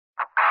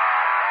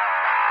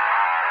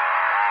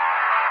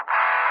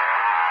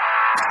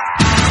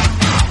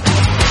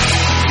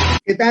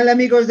¿Qué tal,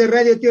 amigos de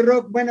Radio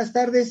T-Rock? Buenas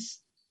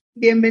tardes.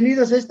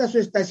 Bienvenidos a esta su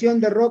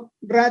estación de rock,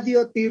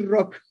 Radio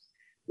T-Rock,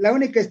 la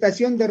única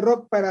estación de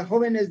rock para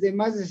jóvenes de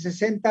más de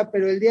 60,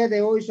 pero el día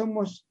de hoy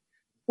somos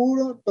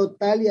puro,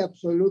 total y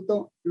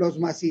absoluto Los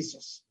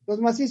Macizos. Los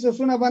Macizos,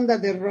 una banda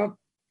de rock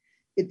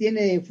que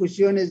tiene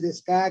fusiones de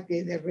ska,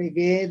 de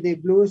reggae, de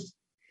blues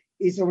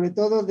y sobre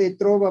todo de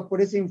trova,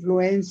 por esa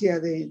influencia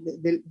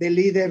de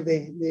líder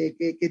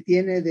que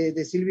tiene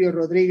de Silvio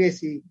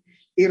Rodríguez y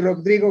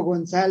Rodrigo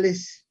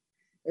González,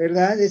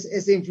 ¿verdad?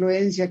 Esa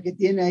influencia que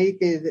tiene ahí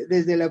que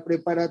desde la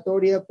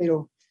preparatoria,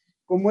 pero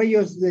como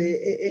ellos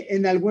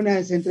en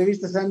algunas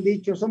entrevistas han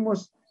dicho,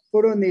 somos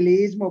puro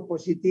nihilismo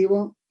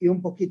positivo y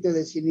un poquito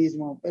de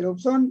cinismo, pero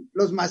son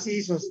Los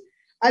Macizos.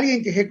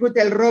 Alguien que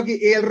ejecute el rock,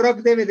 y el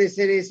rock debe de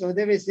ser eso,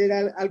 debe ser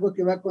algo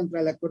que va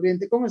contra la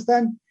corriente. ¿Cómo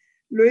están?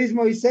 Luis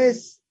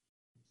Moisés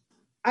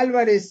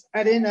Álvarez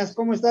Arenas,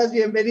 ¿cómo estás?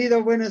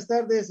 Bienvenido, buenas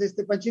tardes.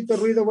 Panchito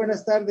Ruido,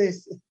 buenas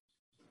tardes.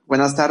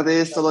 Buenas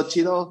tardes, ¿todo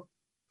chido?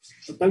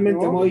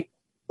 Totalmente, muy.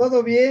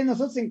 Todo bien,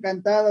 nosotros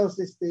encantados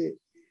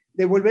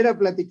de volver a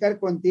platicar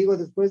contigo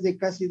después de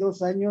casi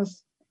 2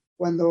 años,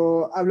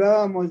 cuando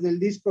hablábamos del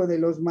disco de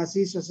Los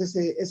Macizos,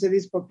 ese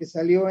disco que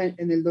salió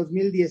en el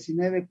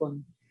 2019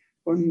 con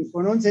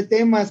 11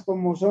 temas,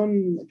 como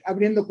son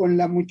Abriendo con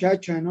la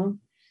Muchacha, ¿no?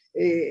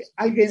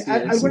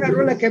 Alguna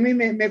rola que a mí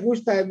me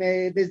gusta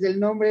desde el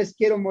nombre es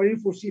Quiero morir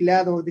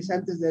fusilado, dice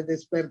antes de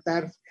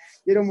despertar,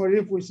 quiero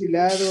morir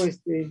fusilado,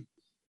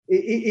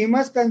 y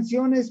más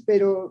canciones,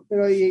 pero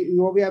y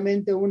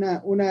obviamente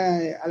una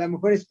a lo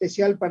mejor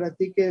especial para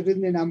ti, que es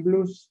Rhythm and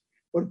Blues,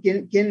 por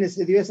quien le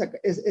cedió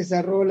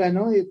esa rola,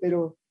 ¿no?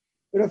 Pero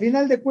a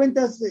final de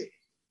cuentas,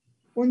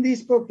 un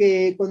disco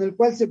con el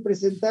cual se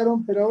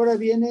presentaron, pero ahora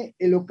viene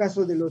El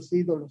Ocaso de los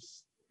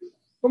Ídolos.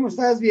 ¿Cómo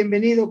estás?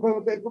 Bienvenido.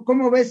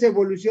 ¿Cómo ves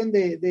evolución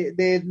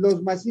de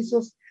Los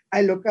Macizos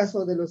a El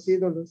Ocaso de los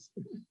Ídolos?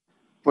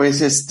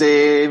 Pues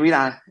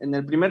mira, en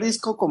el primer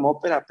disco como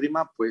ópera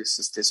prima,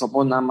 pues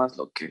somos nada más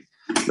lo que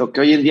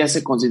hoy en día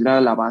se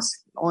considera la base,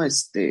 ¿no?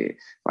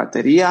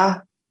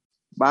 Batería,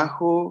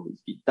 bajo,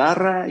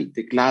 guitarra y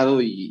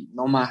teclado y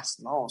no más,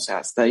 ¿no? O sea,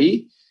 hasta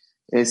ahí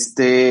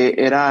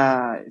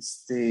era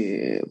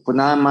pues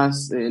nada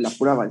más la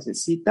pura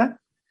basecita,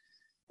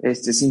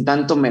 sin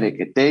tanto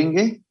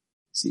merequetengue,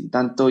 sin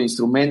tanto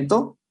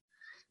instrumento.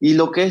 Y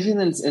lo que es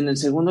en el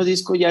segundo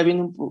disco ya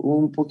viene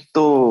un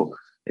poquito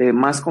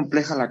más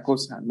compleja la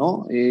cosa,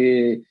 ¿no?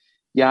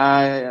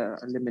 Ya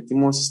le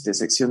metimos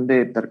sección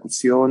de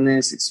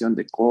percusiones, sección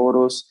de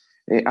coros.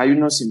 Hay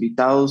unos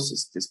invitados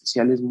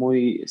especiales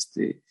muy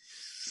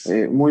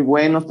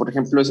buenos. Por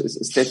ejemplo,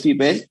 Steffi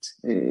Belt,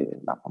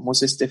 la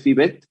famosa Steffi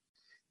Belt,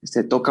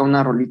 toca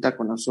una rolita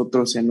con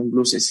nosotros en un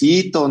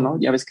bluesecito, ¿no?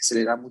 Ya ves que se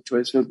le da mucho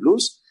eso el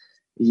blues.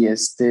 Y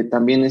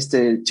también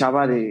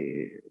chava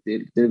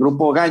del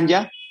grupo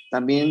Ganja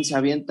también se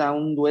avienta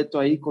un dueto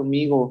ahí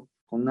conmigo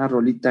con una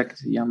rolita que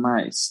se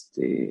llama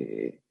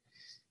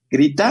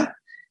Grita.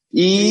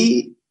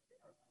 Y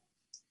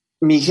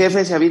mi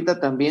jefe se avienta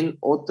también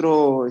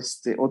otro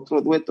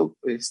dueto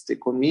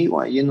conmigo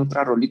ahí en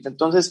otra rolita.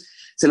 Entonces,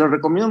 se lo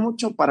recomiendo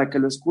mucho para que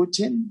lo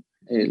escuchen,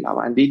 la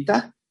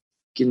bandita.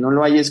 Quien no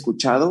lo haya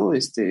escuchado,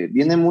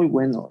 viene muy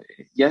bueno.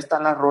 Ya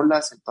están las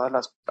rolas en todas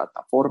las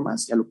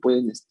plataformas, ya lo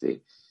pueden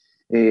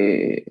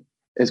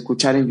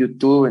escuchar en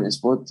YouTube, en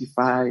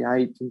Spotify,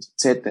 iTunes,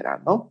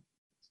 etcétera, ¿no?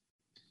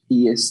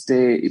 Y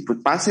pues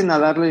pasen a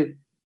darle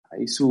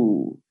ahí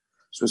su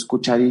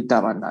escuchadita,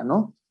 banda,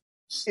 ¿no?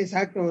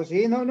 Exacto,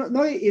 sí,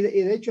 no, y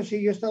de hecho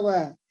sí, yo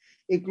estaba,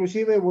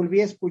 inclusive volví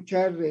a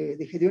escuchar,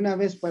 dije de una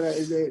vez para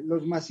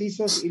Los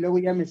Macizos y luego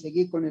ya me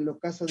seguí con El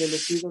Ocaso de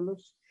los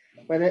Ídolos,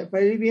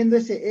 para ir viendo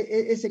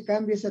ese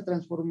cambio, esa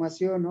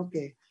transformación, ¿no?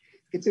 Que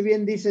tú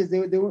bien dices,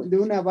 de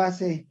una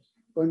base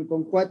con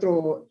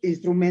 4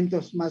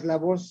 instrumentos más la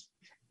voz,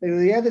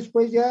 pero ya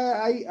después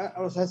ya hay,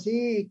 o sea,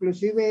 sí,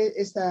 inclusive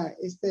esta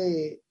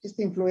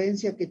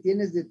influencia que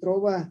tienes de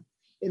trova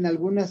en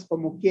algunas,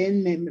 como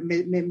quien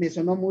me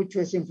sonó mucho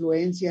esa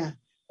influencia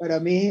para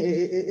mí,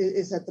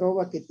 esa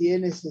trova que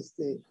tienes,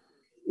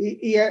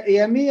 y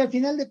a mí, al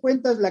final de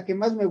cuentas, la que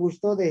más me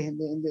gustó de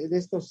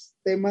estos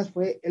temas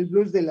fue el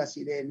blues de la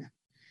sirena.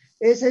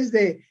 Ese es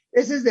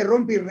de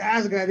rompe y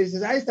rasga,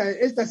 dices,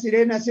 esta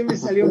sirena sí me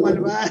salió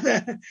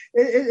malvada.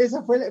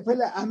 Esa fue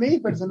a mí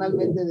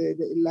personalmente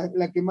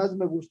la que más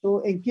me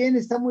gustó. En quien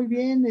está muy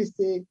bien,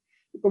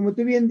 como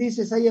tú bien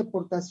dices, hay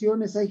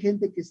aportaciones, hay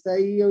gente que está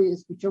ahí, hoy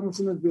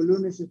escuchamos unos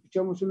violines,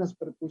 escuchamos unas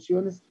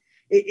percusiones,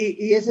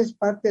 y esa es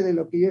parte de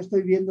lo que yo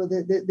estoy viendo,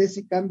 de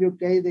ese cambio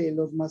que hay de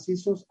Los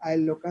Macizos a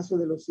El Ocaso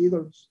de los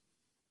Ídolos.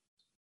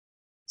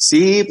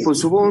 Sí,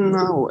 pues hubo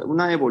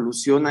una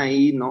evolución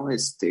ahí, ¿no?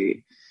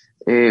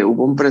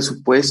 Hubo un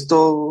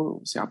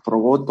presupuesto, se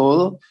aprobó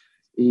todo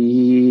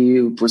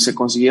y pues se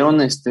consiguieron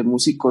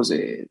músicos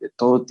de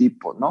todo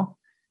tipo, ¿no?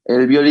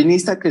 El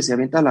violinista que se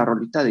avienta la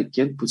rolita de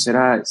quién, pues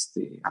era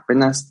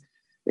apenas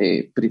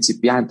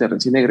principiante,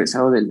 recién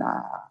egresado de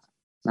la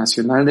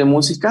Nacional de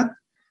Música.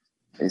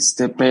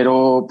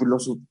 pero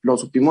pues, lo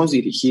supimos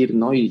dirigir,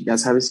 ¿no? Y ya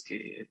sabes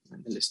que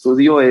en el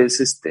estudio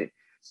es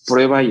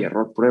prueba y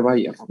error, prueba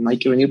y error. No hay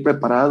que venir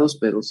preparados,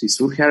 pero si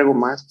surge algo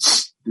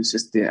más,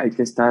 pues hay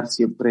que estar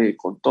siempre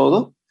con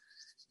todo.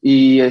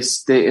 Y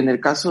en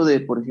el caso de,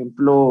 por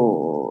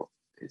ejemplo,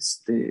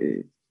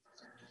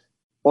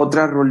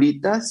 otras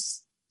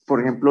rolitas,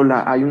 por ejemplo,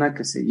 hay una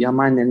que se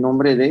llama En el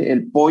nombre de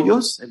El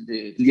Pollos, el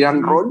de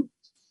Liam Roll.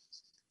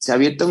 Se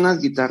avienta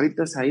unas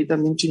guitarritas ahí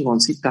también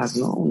chingoncitas,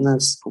 ¿no?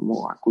 Unas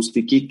como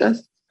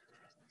acustiquitas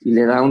y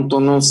le da un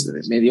tono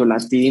medio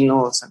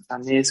latino,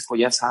 santanesco,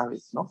 ya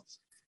sabes, ¿no?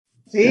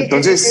 Sí,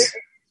 entonces...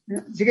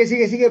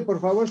 Sigue,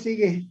 por favor,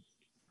 sigue.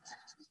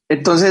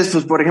 Entonces,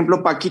 pues, por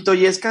ejemplo, Paquito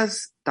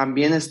Illescas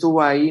también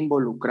estuvo ahí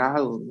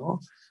involucrado, ¿no?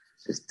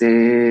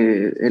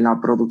 En la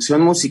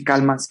producción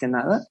musical más que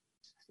nada.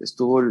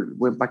 Estuvo el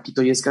buen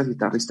Paquito Illescas,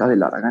 guitarrista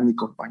de Aragán y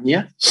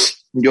compañía.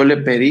 Yo le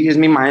pedí, es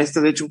mi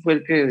maestro, de hecho fue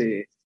el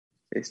que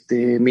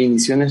me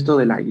inició en esto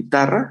de la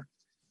guitarra.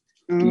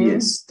 Y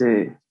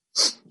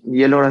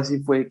y él ahora sí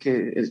fue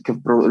el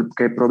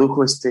que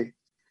produjo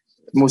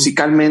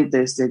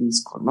musicalmente este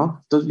disco, ¿no?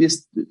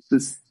 Entonces,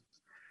 pues,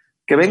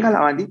 que venga la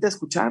bandita a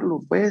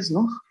escucharlo, pues,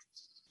 ¿no?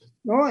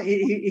 No,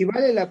 y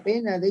vale la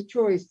pena. De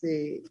hecho,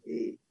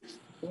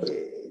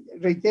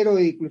 reitero,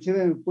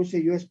 inclusive me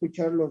puse yo a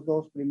escuchar los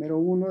dos, primero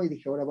uno y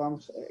dije, ahora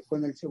vamos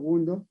con el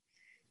segundo.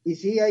 Y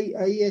sí, hay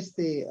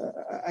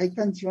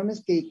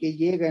canciones que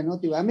llegan, ¿no?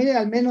 A mí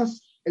al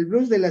menos el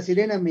blues de la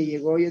sirena me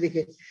llegó. Yo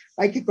dije,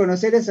 hay que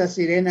conocer esa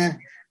sirena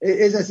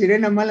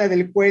mala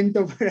del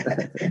cuento.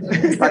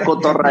 Está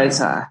cotorra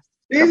esa.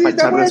 Sí,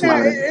 está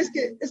buena.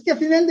 Es que a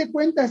final de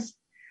cuentas,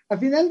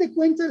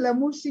 la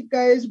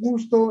música es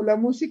gusto, la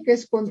música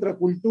es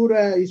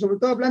contracultura, y sobre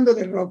todo hablando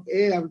de rock,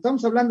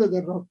 estamos hablando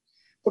de rock,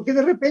 porque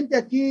de repente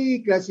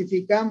aquí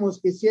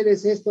clasificamos que si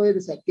eres esto,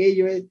 eres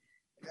aquello.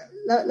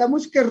 La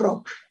música es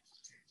rock,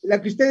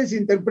 la que ustedes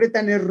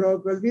interpretan es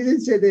rock,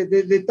 olvídense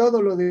de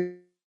todo lo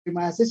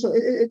demás,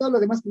 todo lo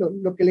demás,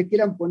 lo que le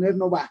quieran poner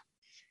no va.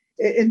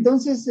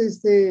 Entonces,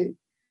 es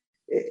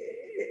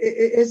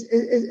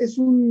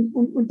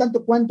un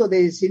tanto cuanto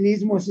de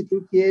cinismo, si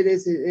tú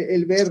quieres,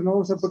 el ver, ¿no?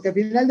 O sea, porque al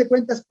final de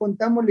cuentas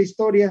contamos la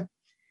historia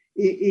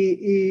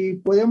y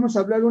podemos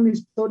hablar una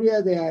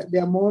historia de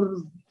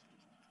amor.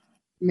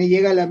 Me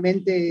llega a la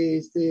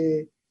mente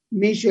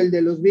Michelle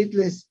de los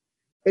Beatles,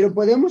 pero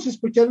podemos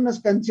escuchar unas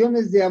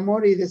canciones de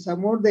amor y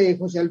desamor de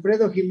José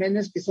Alfredo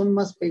Jiménez que son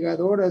más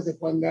pegadoras, de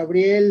Juan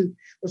Gabriel.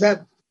 O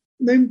sea,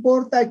 no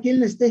importa a quién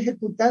le esté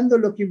ejecutando,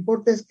 lo que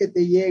importa es que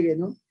te llegue,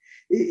 ¿no?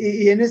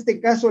 Y en este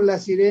caso la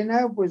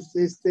sirena, pues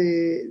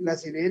la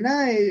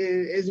sirena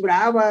es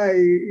brava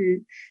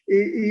y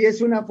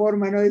es una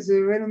forma, ¿no?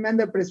 Dice, bueno, me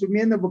anda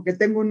presumiendo porque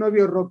tengo un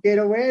novio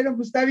rockero. Bueno,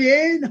 pues está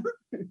bien, ¿no?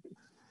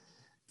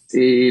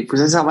 Sí,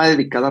 pues esa va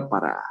dedicada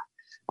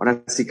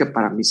ahora sí que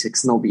para mis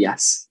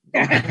exnovias.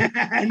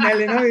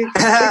 Ándale, ¿no?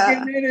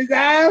 ¿Quién eres?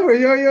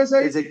 Pues yo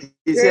soy. Que se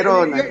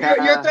quisieron acá.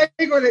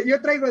 Yo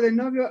traigo de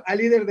novio al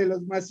líder de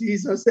los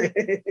macizos. Se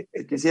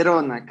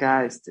quisieron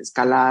acá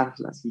escalar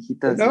las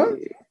hijitas, ¿no?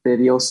 de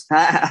Dios.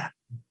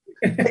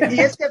 Y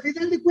es que a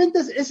final de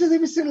cuentas, eso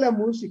debe ser la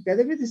música,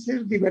 debe de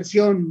ser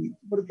diversión,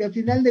 porque a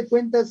final de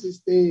cuentas,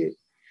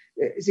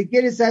 si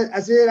quieres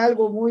hacer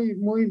algo muy,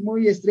 muy,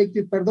 muy estricto,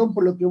 y perdón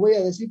por lo que voy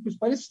a decir, pues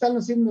para eso están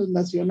los himnos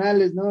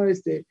nacionales, ¿no?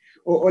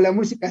 O la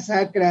música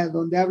sacra,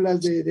 donde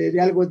hablas de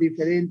algo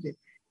diferente.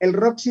 El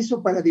rock se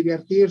hizo para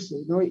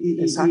divertirse, ¿no? Y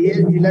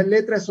las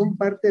letras son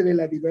parte de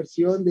la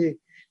diversión de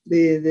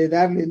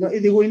darle, ¿no? Y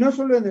digo, y no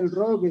solo en el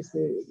rock,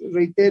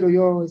 reitero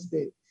yo,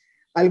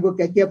 algo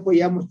que aquí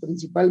apoyamos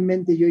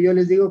principalmente, yo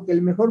les digo que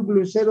el mejor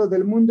blusero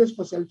del mundo es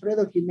José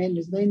Alfredo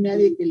Jiménez. No hay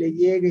nadie que le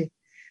llegue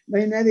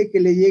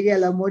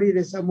al amor y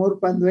desamor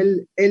cuando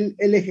él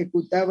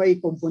ejecutaba y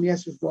componía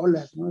sus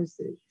rolas, ¿no?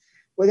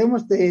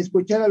 Podemos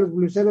escuchar a los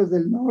bluseros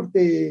del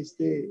norte,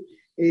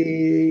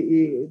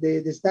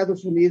 de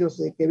Estados Unidos,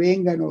 que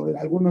vengan, o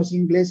algunos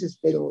ingleses,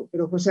 pero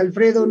José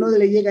Alfredo no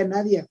le llega a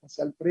nadie, a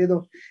José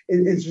Alfredo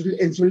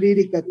en su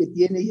lírica que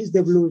tiene, y es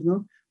de blues,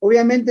 ¿no?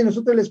 Obviamente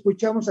nosotros le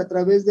escuchamos a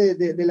través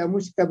de la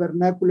música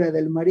vernácula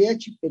del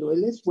mariachi, pero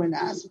él es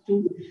buenazo.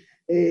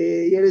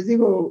 Ya les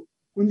digo,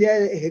 un día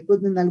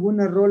ejecuten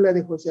alguna rola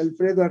de José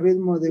Alfredo a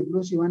ritmo de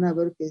blues y van a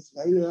ver que es,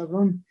 ay,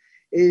 cabrón,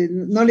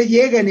 no le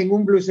llega a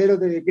ningún blusero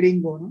de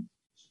gringo, ¿no?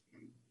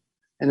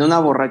 En una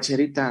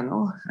borracherita,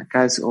 ¿no?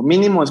 Acá o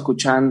mínimo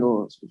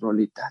escuchando sus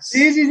rolitas.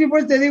 Sí,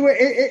 pues te digo,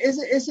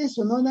 es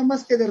eso, ¿no? Nada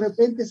más que de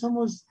repente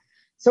somos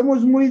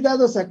muy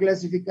dados a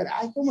clasificar.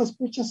 Ay, ¿cómo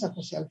escuchas a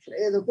José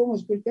Alfredo? ¿Cómo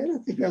escuchas?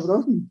 Espérate,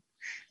 cabrón.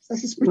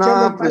 Estás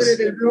escuchando al padre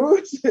del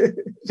blues.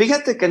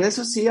 Fíjate que en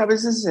eso sí, a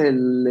veces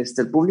el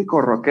público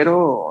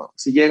rockero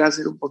sí llega a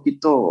ser un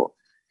poquito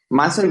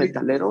más el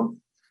metalero.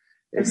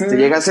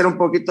 Llega a ser un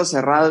poquito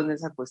cerrado en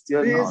esa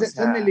cuestión, sí, ¿no?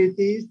 Son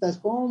elitistas,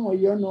 ¿cómo?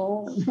 Yo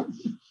no.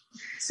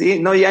 Sí,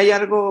 no, y hay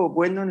algo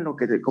bueno en lo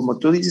que, como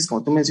tú dices,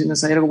 como tú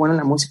mencionas, hay algo bueno en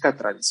la música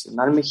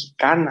tradicional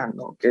mexicana,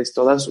 ¿no? Que es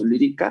toda su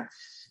lírica.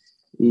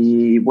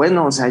 Y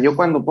bueno, o sea, yo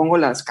cuando pongo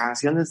las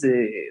canciones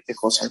de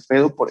José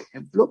Alfredo, por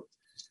ejemplo,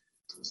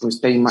 pues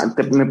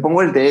me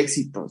pongo el de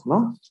éxitos,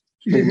 ¿no?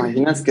 Te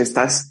imaginas que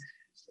estás,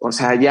 o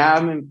sea, ya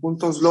en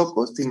puntos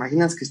locos, te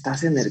imaginas que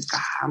estás en el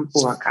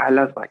campo, acá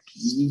las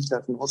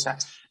vaquitas, ¿no? O sea,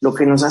 lo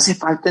que nos hace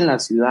falta en la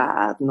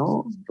ciudad,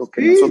 ¿no? Lo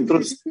que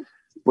nosotros,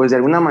 pues de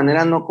alguna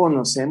manera no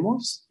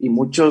conocemos y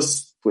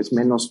muchos, pues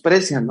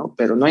menosprecian, ¿no?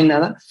 Pero no hay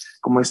nada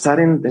como estar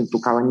en tu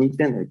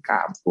cabañita en el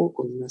campo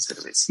con una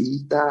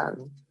cervecita,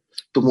 ¿no?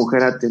 Tu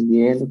mujer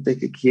atendiéndote,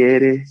 que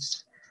quiere,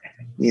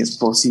 mi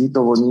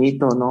esposito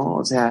bonito, ¿no?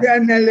 O sea,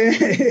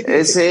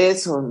 es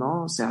eso,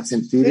 ¿no? O sea,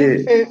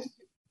 sentir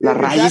las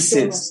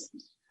raíces.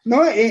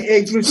 No,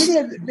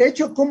 inclusive, de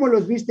hecho, ¿cómo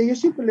los viste? Yo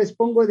siempre les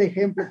pongo de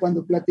ejemplo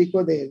cuando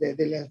platico de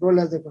las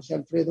rolas de José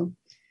Alfredo.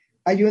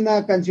 Hay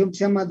una canción que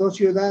se llama Dos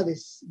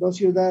ciudades,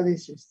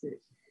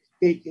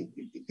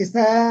 que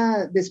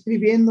está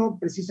describiendo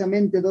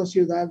precisamente dos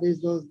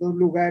ciudades, dos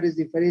lugares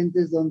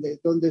diferentes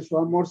donde su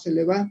amor se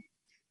le va.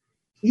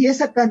 Y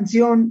esa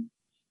canción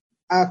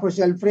a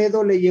José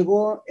Alfredo le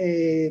llegó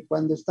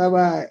cuando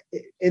estaba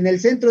en el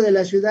centro de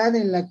la ciudad,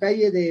 en la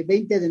calle de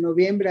 20 de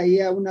noviembre, ahí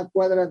a una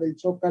cuadra del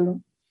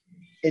Zócalo,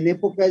 en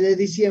época de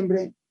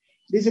diciembre.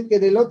 Dice que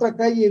de la otra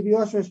calle vio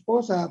a su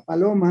esposa,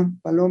 Paloma,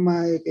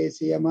 que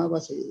se llama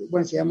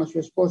su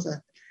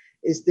esposa,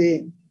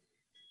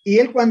 y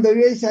él cuando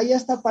vio, dice, allá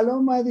está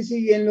Paloma, dice,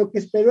 y en lo que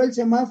esperó el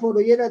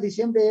semáforo, y era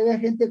diciembre, y había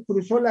gente,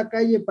 cruzó la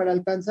calle para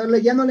alcanzarla,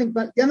 ya no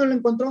lo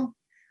encontró.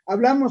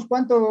 Hablamos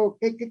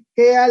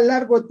qué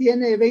largo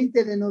tiene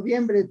 20 de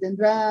noviembre,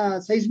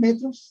 tendrá 6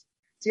 metros,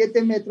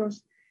 7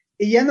 metros,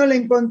 y ya no la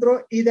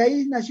encontró, y de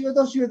ahí nació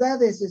Dos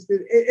ciudades,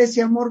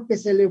 ese amor que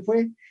se le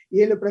fue,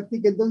 y él lo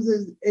practica.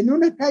 Entonces, en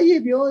una calle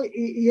vio,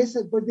 y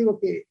eso, pues digo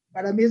que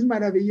para mí es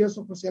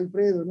maravilloso José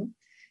Alfredo, ¿no?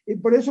 Y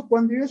por eso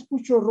cuando yo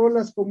escucho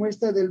rolas como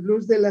esta del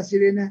blues de La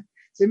Sirena,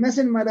 se me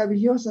hacen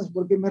maravillosas,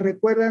 porque me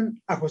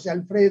recuerdan a José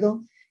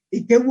Alfredo.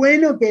 Y qué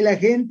bueno que la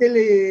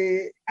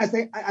gente hasta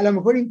a lo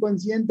mejor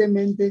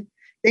inconscientemente,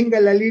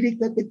 tenga la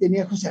lírica que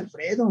tenía José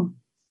Alfredo.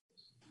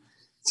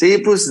 Sí,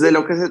 pues de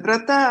lo que se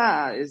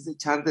trata es de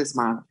echar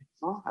desmadre,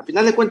 ¿no? Al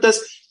final de cuentas,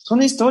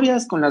 son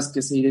historias con las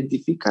que se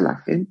identifica la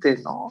gente,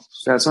 ¿no? O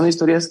sea, son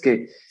historias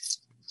que,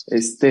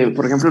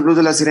 por ejemplo, el blues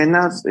de las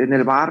sirenas en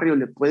el barrio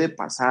le puede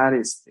pasar,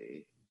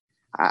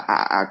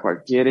 a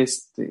cualquier,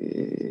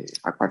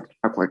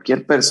 a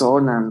cualquier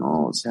persona,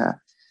 ¿no? O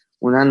sea,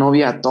 una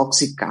novia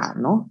tóxica,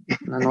 ¿no?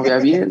 Una novia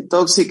bien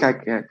tóxica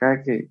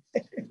que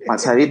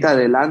pasadita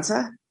de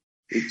lanza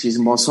y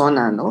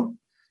chismosona, ¿no?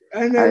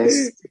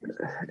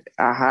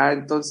 Ajá,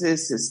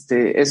 entonces,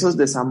 esos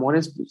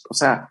desamores, pues, o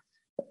sea,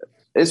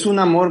 es un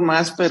amor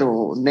más,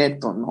 pero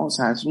neto, ¿no? O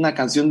sea, es una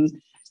canción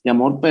de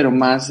amor, pero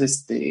más,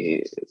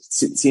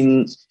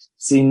 sin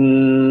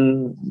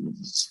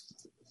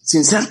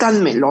ser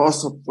tan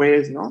meloso,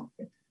 pues, ¿no?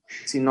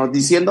 Sino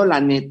diciendo la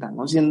neta,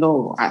 ¿no?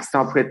 Siendo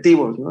hasta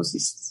objetivos, ¿no? Si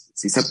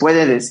se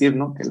puede decir,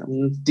 ¿no? Que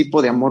un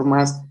tipo de amor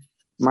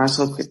más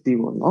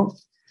objetivo, ¿no?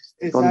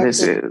 Donde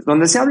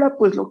se habla,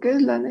 pues, lo que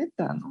es la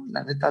neta, ¿no?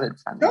 La neta del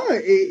fan. No,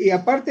 y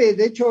aparte,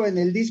 de hecho, en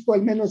el disco,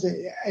 al menos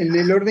en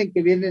el orden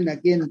que vienen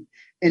aquí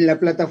en la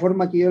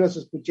plataforma que yo los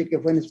escuché, que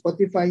fue en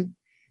Spotify,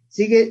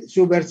 sigue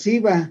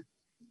Subversiva,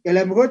 que a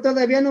lo mejor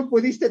todavía no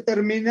pudiste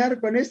terminar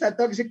con esta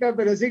tóxica,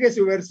 pero sigue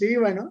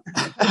Subversiva, ¿no?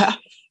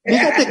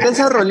 Fíjate que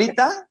esa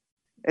rolita,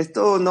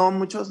 esto no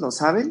muchos lo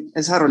saben,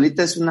 esa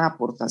rolita es una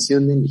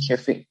aportación de mi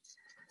jefe.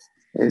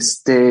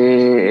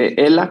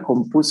 Él la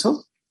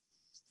compuso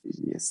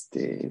y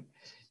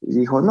y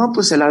dijo, no,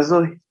 pues se las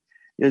doy.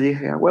 Yo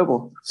dije, a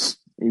huevo.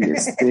 Y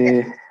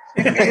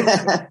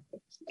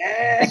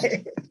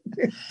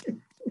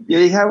yo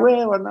dije, a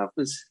huevo, no,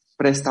 pues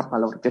presta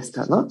para la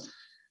orquesta, ¿no?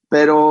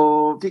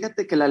 Pero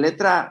fíjate que la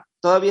letra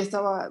todavía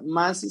estaba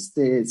más,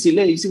 sí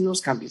le hice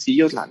unos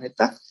cambiecillos, la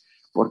neta,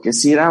 porque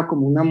sí era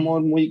como un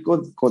amor muy,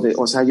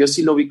 o sea, yo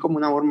sí lo vi como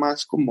un amor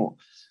más como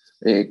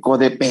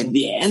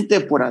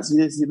codependiente, por así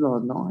decirlo,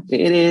 ¿no?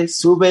 Eres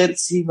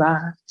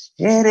subversiva,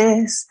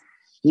 eres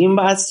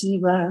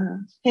invasiva,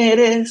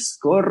 eres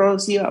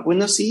corrosiva.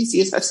 Bueno, sí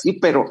es así,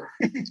 pero,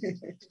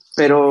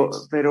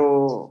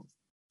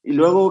 ¿y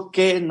luego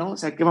qué, no? O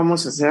sea, ¿qué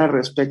vamos a hacer al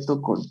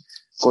respecto con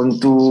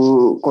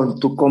tu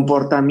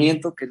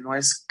comportamiento que no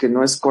es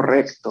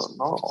correcto,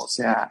 ¿no? O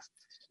sea,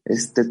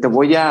 te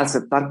voy a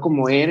aceptar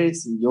como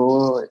eres y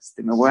yo,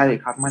 me voy a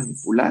dejar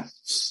manipular.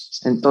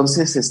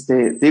 Entonces,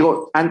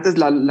 digo, antes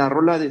la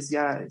rola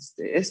decía,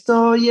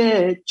 estoy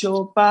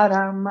hecho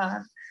para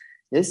amar,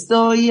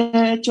 estoy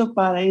hecho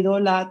para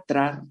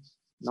idolatrar,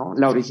 ¿no?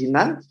 La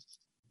original.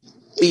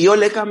 Y yo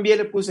le cambié,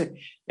 le puse,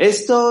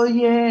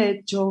 estoy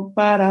hecho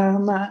para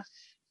amar,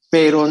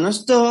 pero no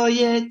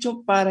estoy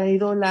hecho para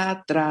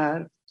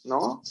idolatrar, ¿no?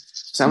 O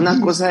sea, una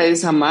cosa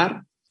es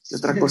amar y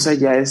otra cosa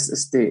ya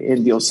es,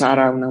 endiosar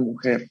a una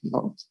mujer,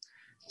 ¿no?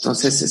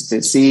 Entonces,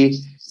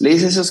 sí, le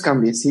hice esos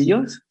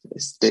cambiecillos,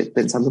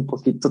 pensando un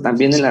poquito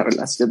también en la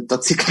relación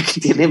tóxica que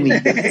tiene mi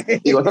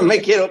jefe. Digo, no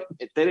me quiero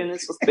meter en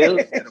esos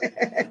pedos,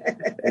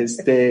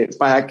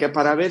 pero,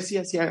 para ver si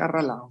así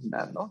agarra la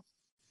onda, ¿no?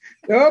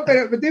 No,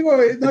 pero digo,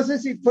 no sé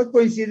si fue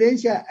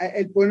coincidencia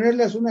el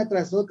ponerlas una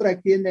tras otra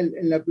aquí en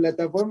la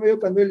plataforma. Yo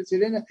cuando el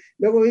Sirena,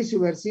 luego vi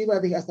Subversiva,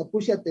 dije, hasta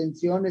puse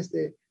atención,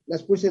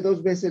 las puse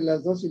 2 veces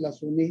las dos y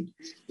las uní.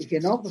 Dije,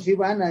 no, pues sí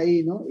van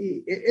ahí, ¿no?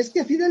 Y es que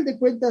a final de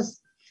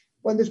cuentas,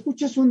 cuando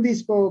escuchas un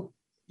disco,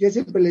 yo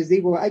siempre les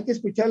digo, hay que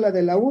escucharla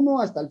de la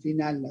 1 hasta el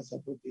final, o sea,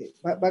 porque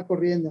va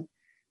corriendo.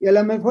 Y a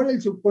lo mejor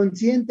el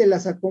subconsciente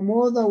las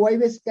acomoda, o hay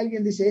veces que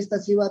alguien dice, esta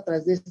sí va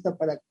atrás de esta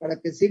para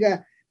que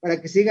siga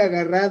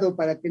agarrado,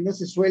 para que no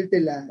se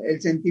suelte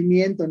el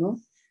sentimiento, ¿no?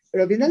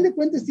 Pero al final de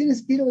cuentas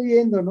tienes que ir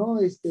oyendo, ¿no?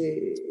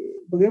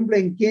 Por ejemplo,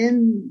 en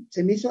quién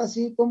se me hizo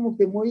así como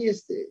que muy,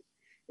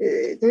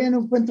 todavía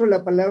no encuentro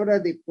la palabra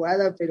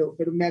adecuada, pero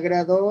me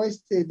agradó,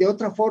 de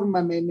otra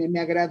forma, me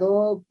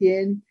agradó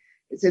quién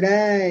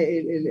será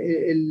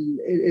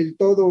el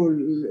todo,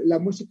 la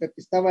música que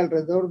estaba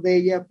alrededor de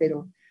ella,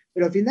 pero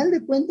al final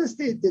de cuentas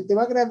te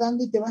va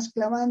agradando y te vas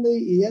clavando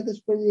y ya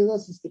después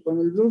llegas con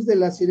el blues de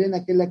la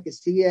Sirena, que es la que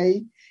sigue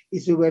ahí, y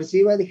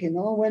Subversiva, dije,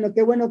 no, bueno,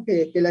 qué bueno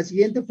que la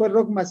siguiente fue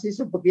rock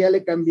macizo porque ya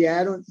le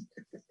cambiaron.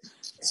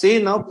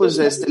 Sí, no, pues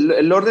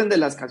el orden de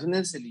las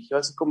canciones se eligió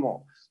así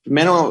como,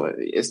 primero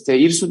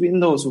ir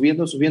subiendo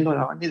a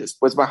la banda y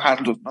después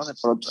bajarlos, ¿no? De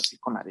pronto, así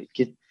con la de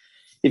quién.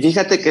 Y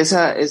fíjate que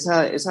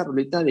esa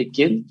rolita de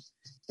quién,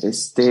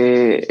 es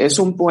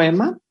un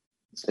poema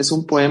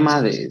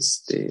de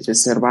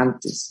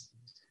Cervantes,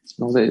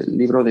 ¿no? Del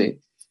libro de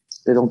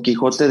Don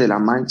Quijote de la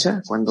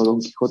Mancha, cuando Don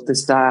Quijote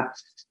está,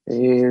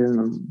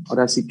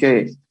 ahora sí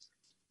que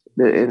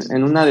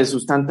en una de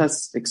sus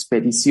tantas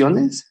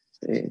expediciones,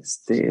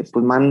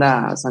 pues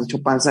manda a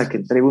Sancho Panza que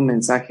entregue un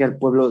mensaje al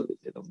pueblo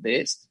de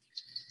donde es,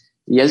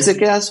 y él se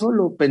queda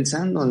solo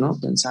pensando, ¿no?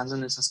 Pensando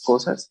en esas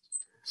cosas,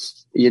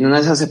 y en una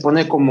de esas se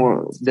pone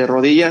como de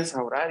rodillas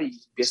a orar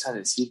y empieza a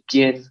decir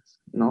quién,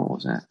 ¿no? O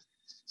sea,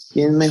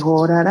 ¿quién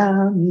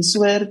mejorará mi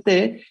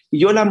suerte? Y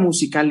yo la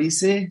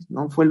musicalicé,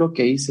 ¿no? Fue lo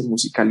que hice,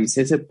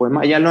 musicalicé ese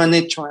poema. Ya lo han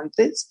hecho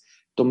antes.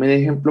 Tomé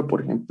de ejemplo,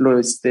 por ejemplo,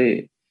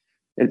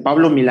 el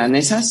Pablo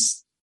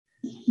Milanesas,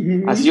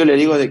 así yo le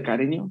digo de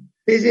cariño.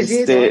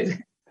 Sí.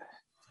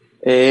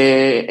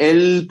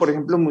 Él, por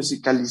ejemplo,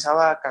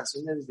 musicalizaba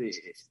canciones de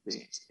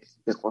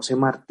José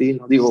Martí,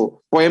 no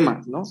digo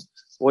poemas, ¿no?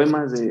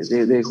 Poemas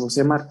de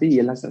José Martí, y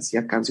él las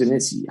hacía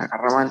canciones y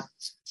agarraban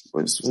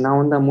pues una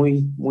onda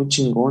muy, muy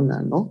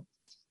chingona, ¿no?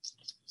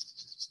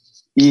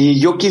 Y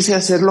yo quise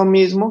hacer lo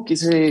mismo,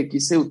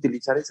 quise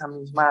utilizar esa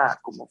misma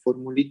como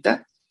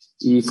formulita,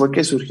 y fue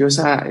que surgió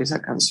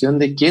esa canción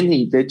de quién,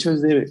 y de hecho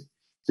es de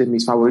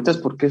mis favoritas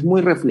porque es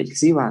muy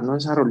reflexiva, ¿no?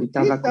 Esa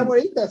rolita Sí, habla está como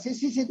bonita,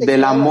 sí,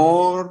 del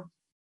amor,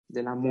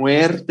 de la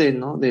muerte,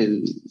 ¿no?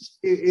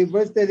 Y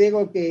pues te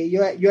digo que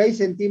yo ahí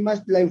sentí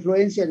más la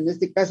influencia, en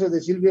este caso, de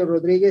Silvio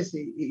Rodríguez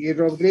y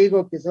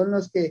Rodrigo, que son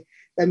los que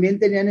también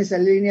tenían esa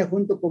línea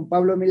junto con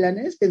Pablo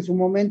Milanés, que en su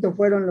momento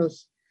fueron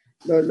los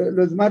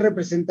más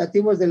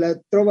representativos de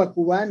la trova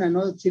cubana,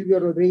 ¿no?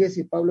 Silvio Rodríguez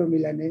y Pablo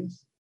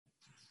Milanés.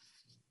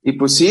 Y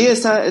pues sí,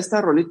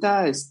 esta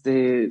rolita,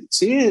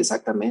 sí,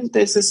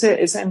 exactamente, es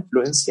esa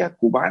influencia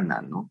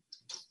cubana, ¿no?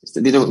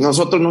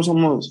 Nosotros no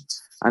somos,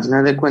 al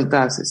final de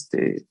cuentas,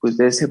 pues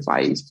de ese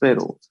país,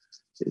 pero,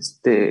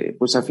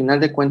 pues al final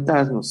de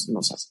cuentas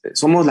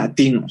somos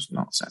latinos,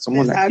 ¿no? O sea,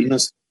 somos Exacto.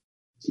 latinos,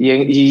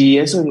 y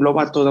eso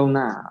engloba toda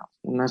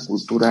una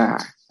cultura,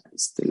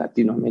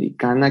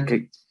 latinoamericana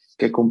que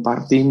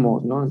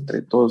compartimos, ¿no?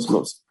 Entre todos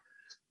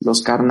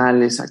los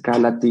carnales acá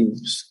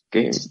latinos,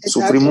 que Exacto.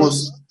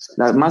 sufrimos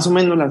más o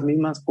menos las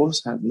mismas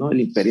cosas, ¿no? El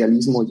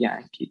imperialismo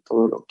yanqui,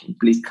 todo lo que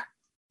implica.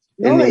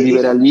 El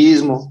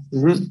neoliberalismo.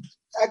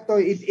 Exacto,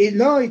 y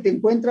te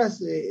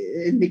encuentras,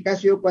 en mi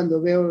caso, yo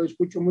cuando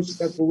escucho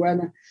música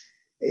cubana,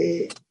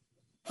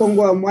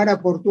 pongo a Omar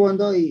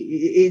Portuondo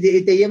y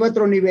te lleva a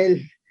otro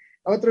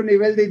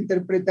nivel de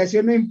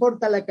interpretación, no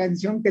importa la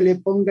canción que le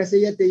pongas,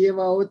 ella te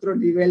lleva a otro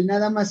nivel,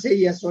 nada más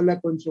ella sola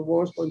con su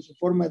voz, con su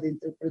forma de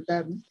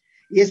interpretar, ¿no?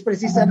 Y es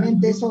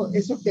precisamente eso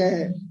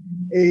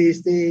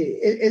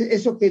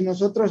que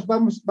nosotros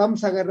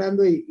vamos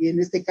agarrando, y en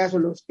este caso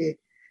los que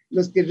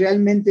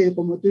realmente,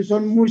 como tú,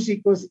 son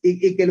músicos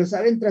y que lo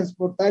saben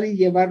transportar y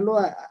llevarlo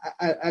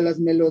a las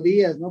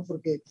melodías, ¿no?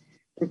 Porque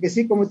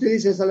sí, como tú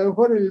dices, a lo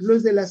mejor el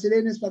blues de la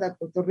Sirena es para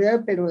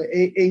cotorrear, pero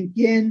 ¿en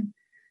quién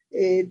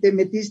te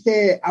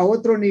metiste a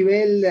otro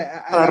nivel?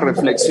 Para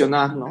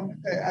reflexionar, ¿no?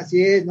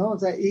 Así es, ¿no? O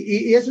sea,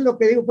 y eso es lo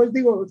que digo, pues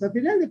digo, o sea, al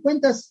final de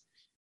cuentas,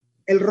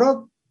 el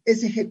rock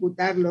es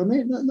ejecutarlo, ¿no?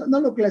 No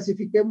lo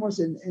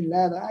clasifiquemos en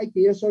nada, ay,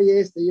 que yo soy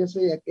yo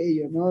soy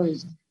aquello, ¿no?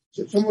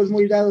 Somos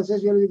muy dados a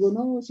eso. Yo le digo,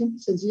 no, simple,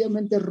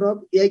 sencillamente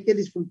rock, y hay que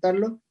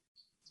disfrutarlo,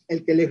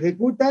 el que lo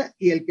ejecuta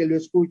y el que lo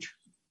escucha.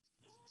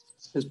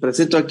 Les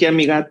presento aquí a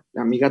mi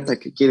gata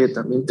que quiere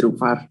también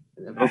triunfar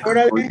en el rock.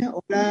 Órale,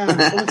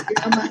 hola, ¿cómo se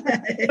llama?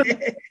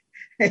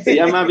 Se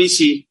llama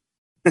Vichy.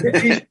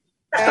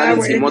 Está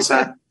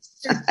encimosa.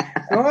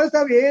 No,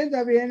 está bien.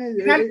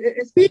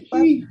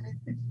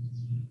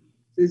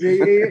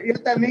 Yo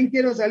también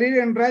quiero salir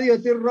en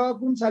Radio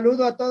T-Rock. Un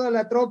saludo a toda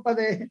la tropa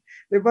de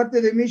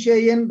parte de Michi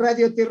ahí en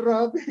Radio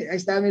T-Rock. Ahí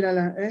está,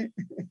 mírala.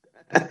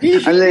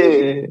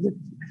 Dale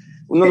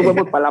unos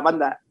huevos para la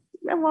banda.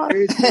 Mi amor.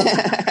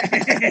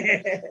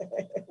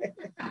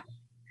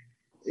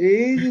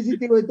 Sí,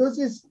 digo,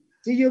 entonces,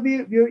 sí, yo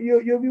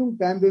vi un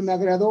cambio, me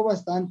agradó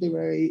bastante,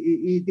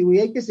 digo, y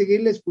hay que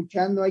seguirle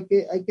escuchando, hay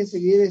que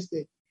seguir,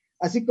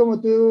 así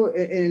como tú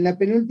en la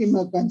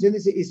penúltima canción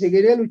dice, y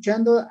seguiré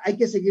luchando, hay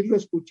que seguirlo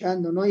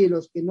escuchando, ¿no? Y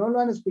los que no lo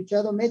han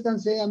escuchado,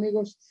 métanse,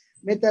 amigos,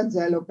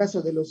 métanse al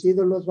ocaso de los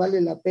ídolos,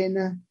 vale la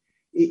pena,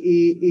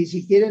 y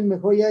si quieren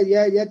mejor,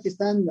 ya que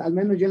están, al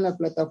menos ya en la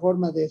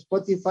plataforma de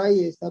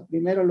Spotify, está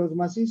primero Los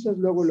Macizos,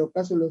 luego el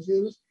ocaso de los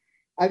ídolos,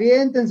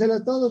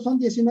 aviéntensela todos, son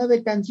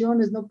 19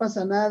 canciones, no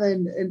pasa nada,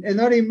 en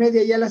hora y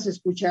media ya las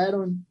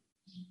escucharon.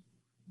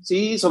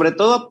 Sí, sobre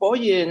todo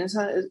apoyen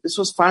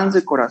esos fans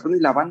de corazón y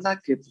la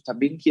banda que pues,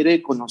 también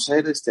quiere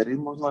conocer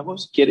ritmos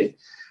nuevos,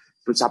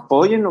 pues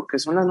apoyen lo que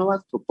son las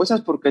nuevas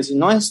propuestas, porque si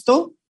no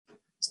esto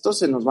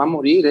se nos va a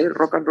morir,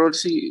 rock and roll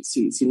si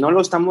no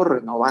lo estamos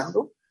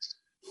renovando,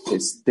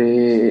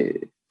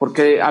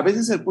 porque a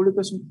veces el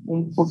público es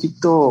un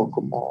poquito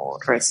como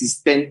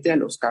resistente a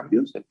los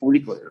cambios, el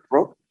público del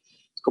rock,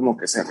 como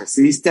que se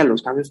resiste a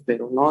los cambios,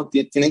 pero no,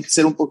 tienen que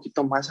ser un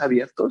poquito más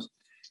abiertos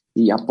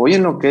y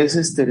apoyen lo que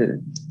es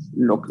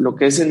lo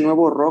que es el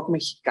nuevo rock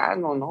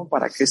mexicano, ¿no?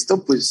 Para que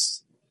esto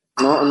pues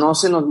no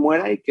se nos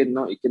muera y que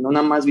no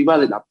nada más viva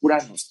de la pura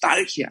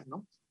nostalgia,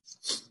 ¿no?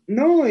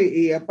 No,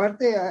 y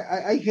aparte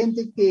hay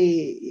gente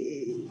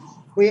que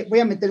voy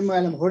a meterme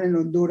a lo mejor en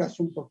Honduras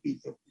un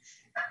poquito.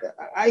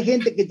 Hay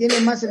gente que tiene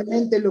más en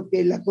mente lo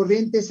que la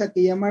corriente esa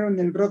que llamaron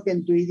el rock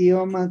en tu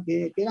idioma,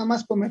 que era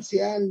más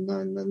comercial,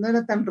 no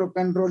era tan rock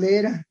and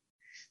rollera,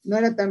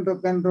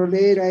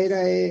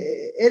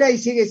 era y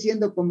sigue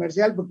siendo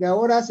comercial, porque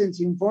ahora hacen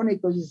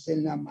sinfónicos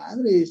en la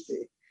madre,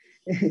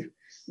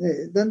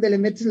 ¿dónde le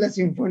metes la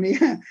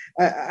sinfonía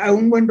a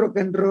un buen rock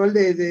and roll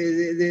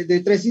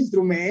de 3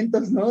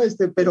 instrumentos, ¿no?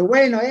 Pero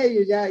bueno,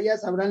 ellos ya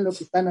sabrán lo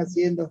que están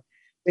haciendo.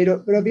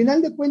 Pero a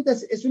final de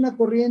cuentas es una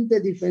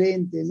corriente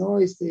diferente, ¿no?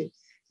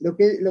 Lo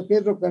que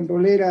es rock and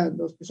rollera,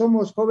 los que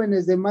somos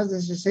jóvenes de más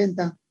de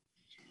 60,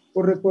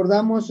 pues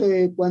recordamos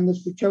cuando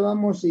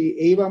escuchábamos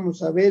e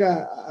íbamos a ver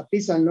a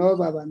Peace and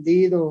Love, a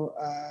Bandido,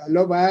 a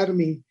Love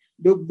Army,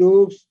 Duk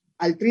Dukes,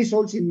 al Three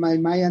Souls in My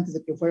Mind, antes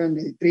de que fueran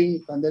el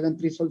Tri, cuando eran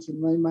Three Souls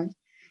in My Mind,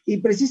 y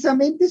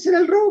precisamente ese era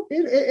el rock,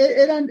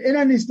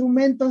 eran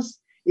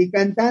instrumentos y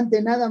cantante,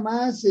 nada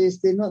más,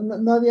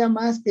 no había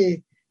más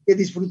que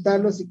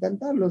disfrutarlos y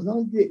cantarlos,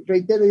 ¿no?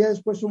 Reitero, ya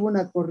después hubo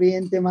una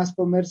corriente más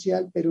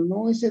comercial, pero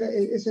no, ese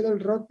era el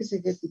rock que se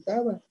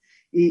ejecutaba,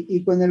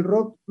 y con el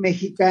rock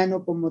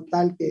mexicano como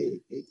tal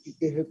que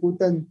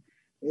ejecutan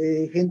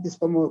gentes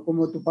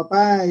como tu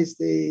papá,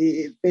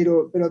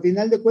 pero a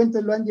final de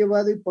cuentas lo han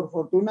llevado y por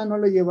fortuna no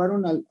lo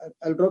llevaron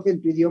al rock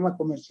en tu idioma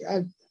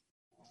comercial.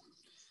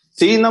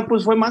 Sí, no,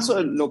 pues fue más,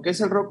 lo que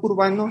es el rock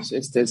urbano,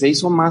 se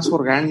hizo más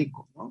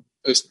orgánico, ¿no?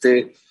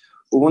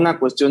 Hubo una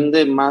cuestión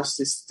de más,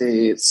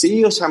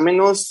 sí, o sea,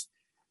 menos,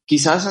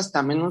 quizás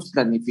hasta menos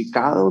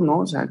planificado, ¿no?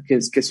 O sea,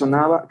 que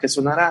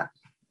sonara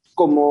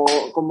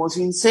como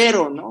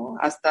sincero, ¿no?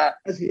 Hasta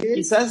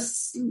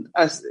quizás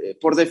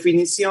por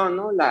definición,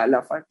 ¿no?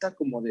 La falta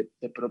como de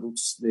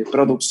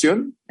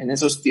producción en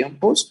esos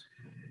tiempos,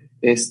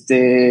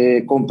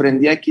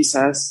 comprendía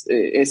quizás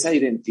esa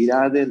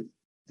identidad del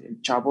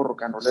chavo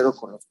rock and rollero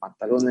con los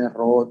pantalones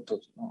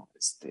rotos, ¿no?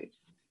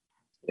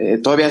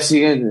 Todavía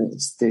siguen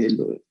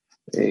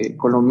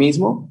con lo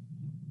mismo,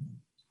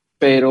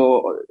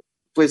 pero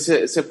pues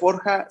se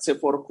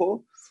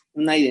forjó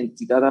una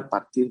identidad a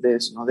partir de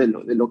eso, ¿no? De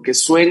lo que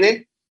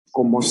suene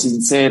como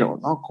sincero,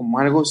 ¿no? Como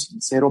algo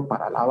sincero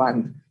para la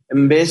banda,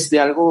 en vez de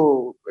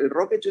algo, el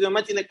rock en tu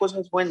idioma tiene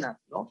cosas buenas,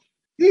 ¿no?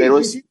 Sí,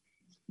 pero sí.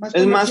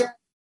 Es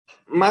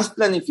más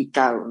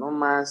planificado, ¿no?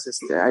 Más,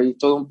 hay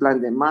todo un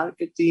plan de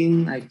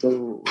marketing, hay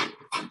todo un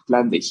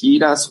plan de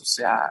giras, o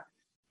sea,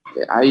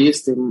 hay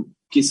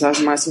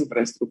quizás más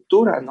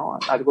infraestructura, ¿no?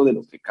 Algo de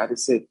lo que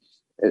carece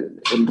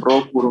el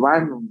rock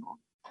urbano, ¿no?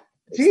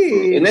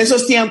 Sí. En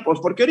esos tiempos,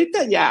 porque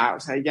ahorita ya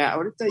hasta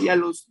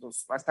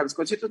los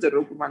conciertos de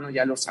rock urbano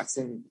ya los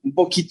hacen un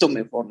poquito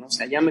mejor, ¿no? O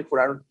sea, ya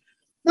mejoraron.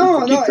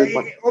 No,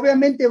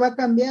 obviamente va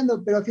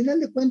cambiando, pero al final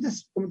de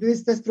cuentas, como tú dices,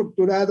 está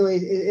estructurado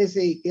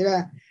ese que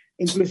era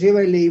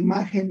inclusive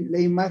la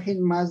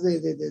imagen más de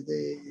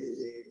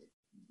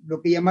lo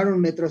que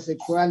llamaron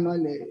metrosexual, ¿no?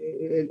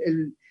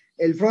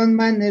 El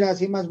frontman era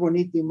así más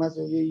bonito y más,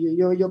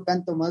 yo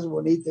canto más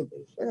bonito,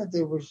 pero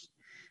espérate, pues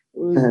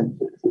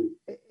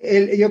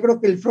yo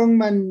creo que el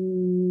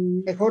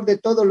frontman mejor de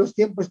todos los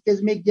tiempos, que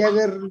es Mick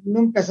Jagger,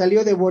 nunca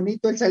salió de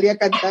bonito, él salía a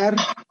cantar.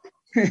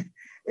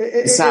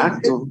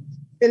 Exacto.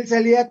 Él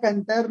salía a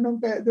cantar,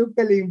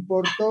 nunca le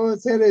importó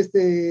ser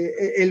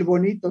el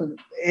bonito,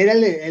 era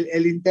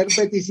el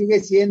intérprete y sigue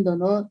siendo,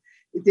 ¿no?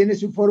 Y tiene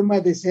su forma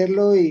de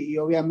serlo y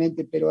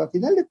obviamente, pero a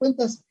final de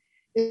cuentas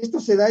esto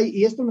se da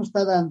y esto nos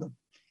está dando.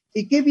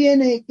 ¿Y qué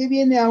viene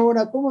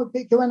ahora?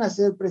 ¿Qué van a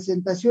hacer?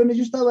 ¿Presentaciones?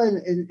 Yo estaba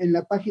en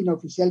la página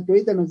oficial, que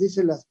ahorita nos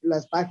dicen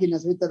las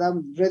páginas, ahorita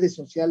dan redes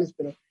sociales,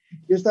 pero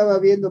yo estaba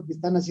viendo que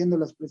están haciendo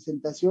las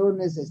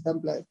presentaciones,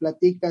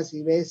 platicas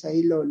y ves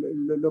ahí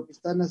lo que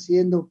están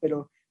haciendo,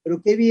 pero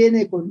 ¿qué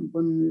viene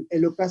con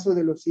el ocaso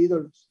de los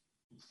ídolos?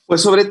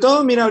 Pues sobre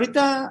todo, mira,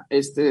 ahorita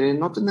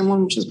no tenemos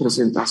muchas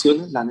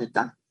presentaciones, la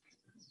neta.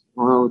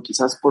 No,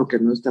 quizás porque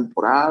no es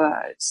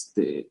temporada,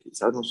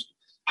 quizás nos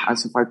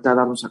hace falta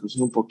darnos a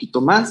conocer un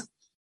poquito más.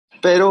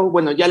 Pero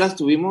bueno, ya las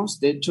tuvimos.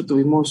 De hecho,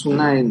 tuvimos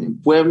una en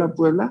Puebla,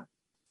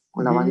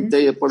 con la bandita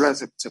de Puebla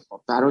se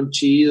portaron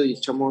chido y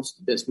echamos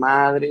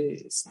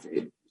desmadre,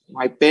 no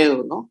hay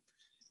pedo, ¿no?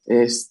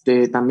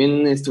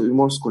 También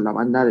estuvimos con la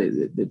banda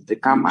de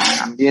Tecama,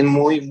 también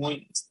muy,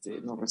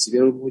 nos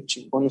recibieron muy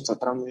chingón, nos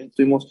trataron muy bien.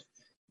 Estuvimos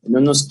en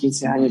unos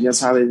 15 años, ya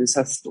sabes, de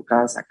esas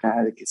tocadas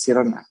acá, de que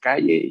cierran la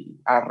calle y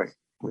arre,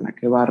 con la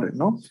que barre,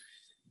 ¿no?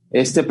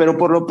 Pero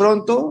por lo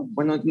pronto,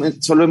 bueno,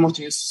 solo hemos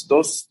tenido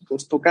dos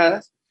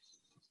tocadas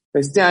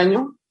este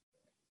año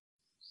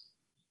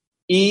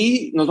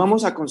y nos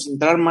vamos a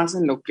concentrar más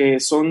en lo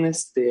que son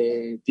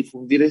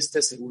difundir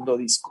este segundo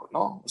disco,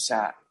 ¿no? O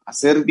sea,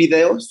 hacer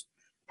videos,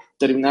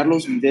 terminar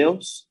los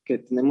videos que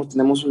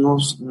tenemos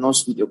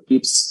unos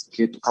videoclips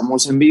que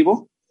tocamos en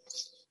vivo,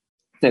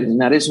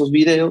 terminar esos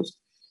videos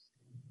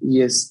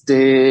y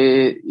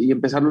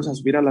empezarlos a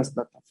subir a las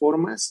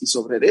plataformas y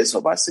sobre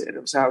eso va a ser,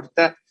 o sea,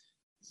 ahorita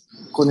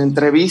con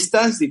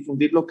entrevistas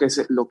difundir lo que es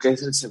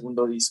el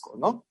segundo disco,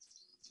 ¿no?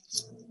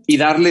 Y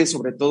darle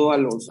sobre todo a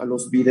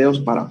los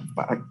videos para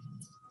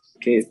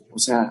que, o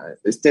sea,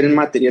 esté el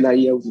material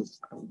ahí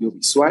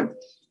audiovisual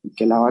y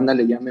que la banda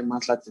le llame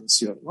más la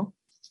atención, ¿no?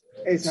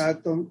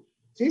 Exacto.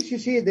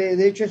 Sí,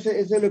 de hecho eso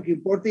es lo que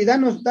importa. Y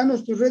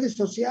danos tus redes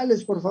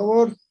sociales, por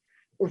favor.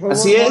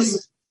 Así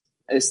es.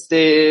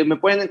 Me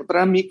pueden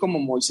encontrar a mí como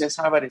Moisés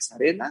Álvarez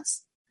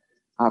Arenas,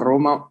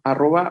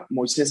 @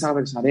 Moisés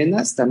Álvarez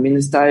Arenas. También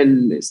está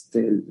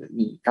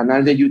mi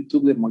canal de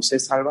YouTube de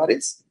Moisés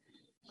Álvarez.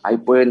 Ahí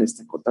pueden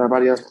encontrar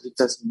varias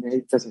rolitas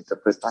inéditas,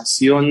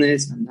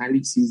 interpretaciones,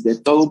 análisis, de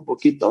todo un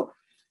poquito.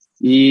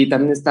 Y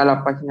también está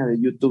la página de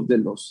YouTube de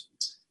los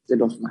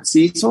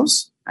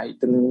Macizos. Ahí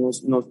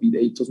tenemos unos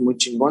videitos muy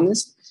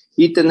chingones.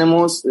 Y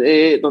tenemos,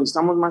 donde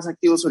estamos más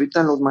activos ahorita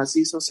en Los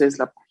Macizos, es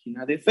la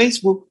página de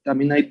Facebook.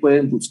 También ahí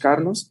pueden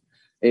buscarnos.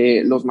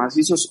 Los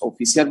Macizos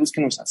Oficial,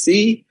 búsquenos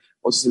así.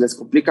 O si se les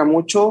complica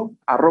mucho,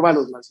 @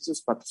 Los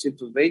Macizos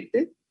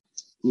 420.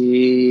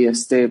 Y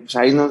pues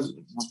ahí nos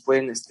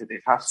pueden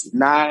dejar su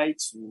like,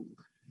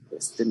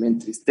 me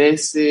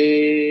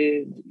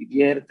entristece, me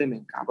divierte, me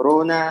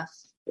encabrona,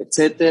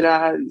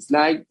 etcétera,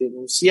 dislike,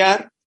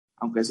 denunciar,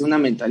 aunque sea una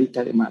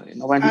mentalita de madre,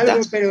 ¿no, bandita?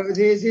 Algo, pero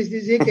sí,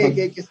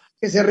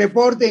 que se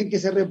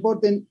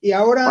reporten. Y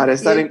ahora... Para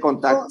estar en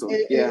contacto.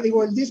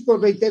 El disco,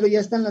 reitero, ya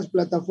está en las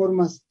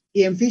plataformas.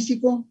 ¿Y en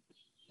físico?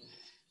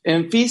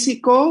 En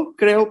físico,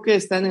 creo que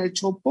está en el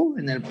Chopo,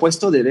 en el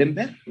puesto de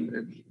Denver,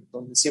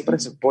 donde siempre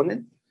se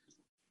ponen.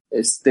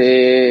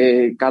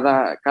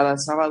 Cada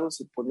sábado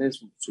se pone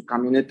su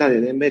camioneta de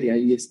Denver y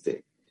ahí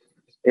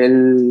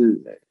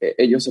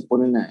ellos se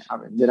ponen a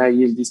vender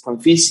ahí el disco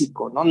en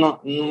físico,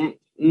 ¿no?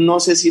 No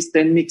sé si está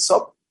en Mix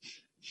Up,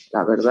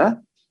 la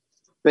verdad,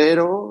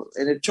 pero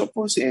en el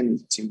Chopo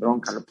sin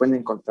bronca, lo pueden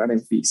encontrar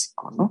en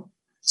físico, ¿no?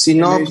 Si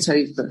no, pues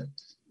ahí está.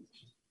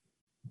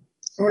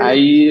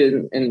 Ahí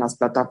en las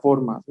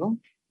plataformas, ¿no?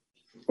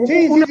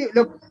 Sí.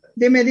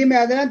 Dime,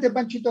 adelante,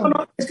 Panchito.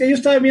 No, es que yo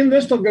estaba viendo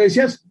esto que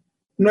decías,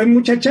 no hay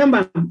mucha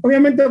chamba.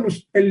 Obviamente,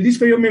 pues, el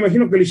disco yo me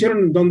imagino que lo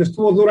hicieron donde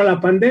estuvo dura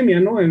la pandemia,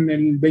 ¿no? En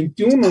el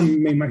 21,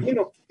 me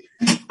imagino.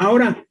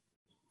 Ahora,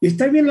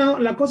 está bien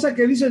la cosa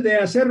que dices de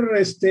hacer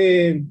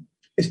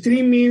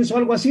streamings o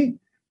algo así.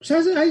 O sea,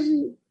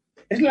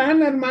 es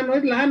lana, hermano,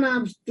 es lana.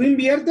 Pues, tú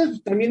inviertes,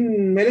 pues,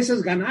 también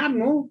mereces ganar,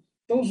 ¿no?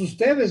 Todos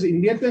ustedes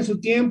invierten su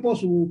tiempo,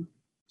 su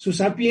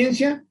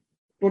sapiencia.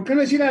 ¿Por qué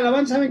no decir a la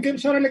banda, saben qué?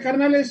 Pues órale,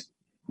 carnales,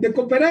 de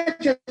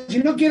cooperacha, si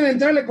no quieren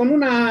entrarle con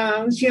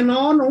un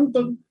cienón o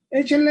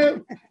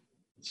échenle.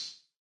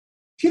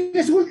 Si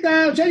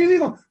resulta, o sea, yo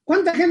digo,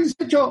 ¿cuánta gente se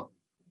ha hecho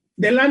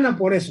de lana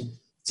por eso?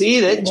 Sí,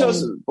 de hecho,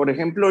 por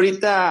ejemplo,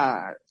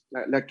 ahorita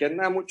la que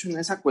anda mucho en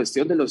esa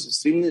cuestión de los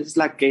streamings es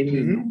la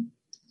Kenny, ¿no?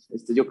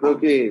 Yo creo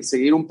que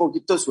seguir un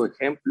poquito su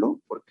ejemplo,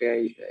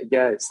 porque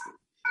ella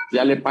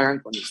ya le pagan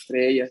con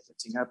estrellas,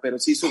 chingada, pero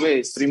sí sube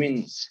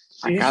streaming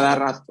a cada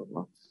rato,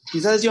 ¿no?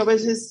 Quizás yo a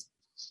veces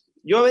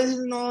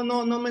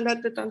no me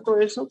late tanto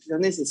eso, quizás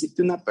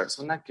necesite una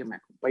persona que me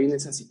acompañe en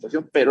esa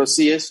situación, pero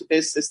sí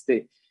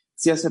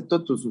sí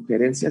acepto tus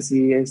sugerencias,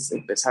 sí es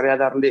empezar a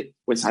darle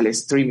pues al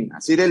streaming,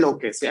 así de lo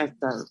que sea,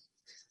 hasta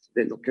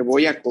de lo que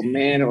voy a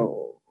comer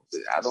o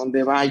a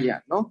dónde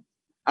vaya, ¿no?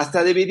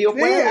 Hasta de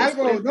videojuegos. Sí,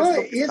 algo, ¿no?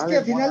 Y es que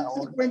al final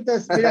de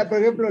cuentas, mira, por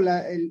ejemplo,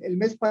 el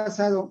mes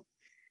pasado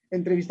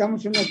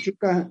entrevistamos a una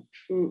chica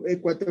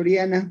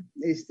ecuatoriana,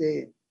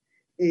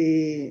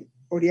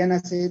 Oriana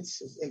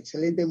Sets,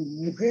 excelente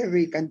mujer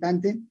y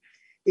cantante,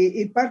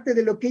 y parte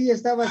de lo que ella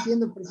estaba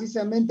haciendo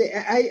precisamente,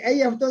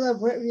 ella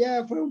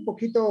ya fue un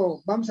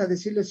poquito, vamos a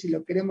decirlo si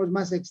lo queremos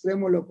más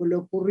extremo, lo que le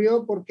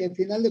ocurrió, porque al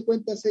final de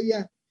cuentas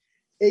ella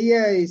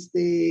es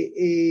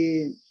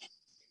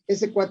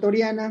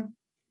ecuatoriana,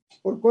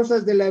 por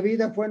cosas de la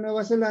vida fue a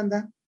Nueva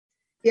Zelanda,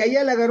 y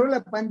allá le agarró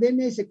la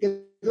pandemia y se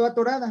quedó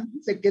atorada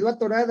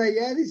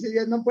ya, dice,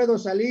 ya no puedo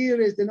salir,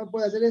 no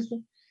puedo hacer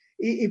esto.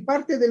 Y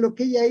parte de lo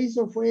que ella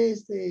hizo fue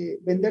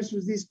vender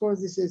sus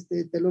discos, dice,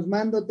 te los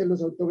mando, te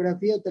los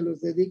autografío, te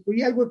los dedico.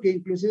 Y algo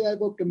que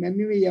a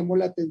mí me llamó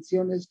la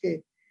atención es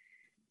que,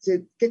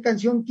 ¿qué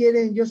canción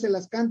quieren? Yo se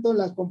las canto,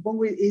 las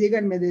compongo y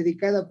díganme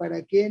dedicada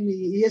para quién.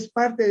 Y es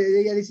parte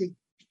de ella, dice,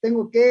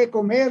 tengo que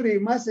comer y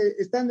más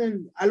estando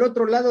al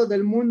otro lado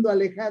del mundo,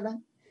 alejada.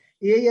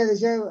 Y ella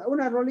decía,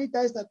 una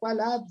rolita esta cual,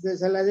 pues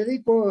se la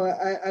dedico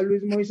a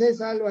Luis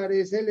Moisés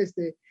Álvarez, él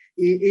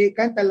y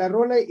canta la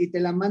rola y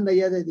te la manda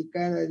ya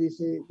dedicada.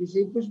 Dice,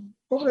 pues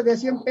cobra de a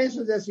 100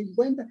 pesos, de a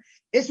 50.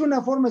 Es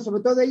una forma,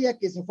 sobre todo ella,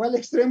 que se fue al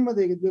extremo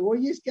de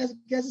oye,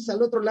 ¿qué haces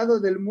al otro lado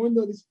del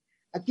mundo? Dice,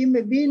 aquí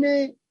me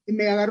vine y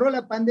me agarró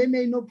la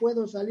pandemia y no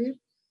puedo salir,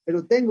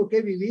 pero tengo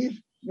que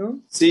vivir,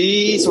 ¿no?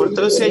 Sí, sobre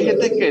todo si hay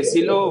gente que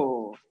sí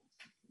lo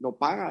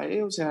paga,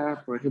 ¿eh? O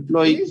sea, por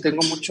ejemplo, ahí Sí.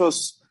 tengo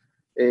muchos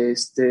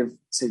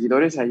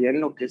seguidores allá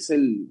en lo que es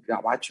el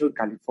Gabacho de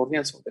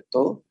California, sobre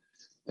todo.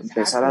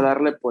 Empezar a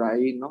darle por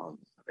ahí, ¿no?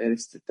 A ver,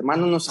 te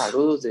mando unos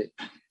saludos de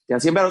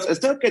así, pero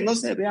espero que no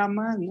se vea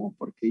mal, ¿no?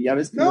 Porque ya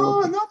ves que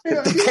No, te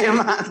cae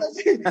mal.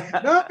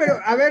 No, pero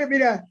a ver,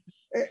 mira,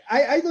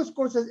 hay dos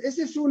cosas.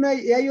 Esa es una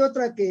y hay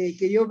otra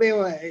que yo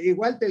veo.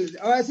 Igual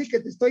ahora sí que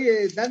te estoy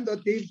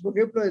dando tips. Por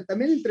ejemplo,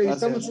 también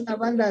entrevistamos una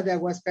banda de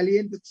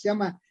Aguascalientes que se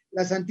llama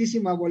La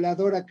Santísima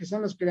Voladora, que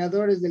son los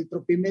creadores del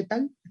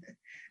Tropimetal.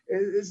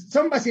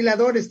 Son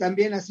vaciladores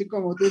también, así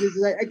como tú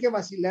dices, hay que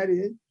vacilar.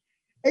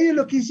 Ellos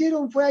lo que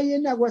hicieron fue ahí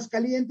en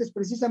Aguascalientes,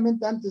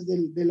 precisamente antes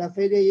de la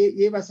feria,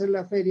 y iba a ser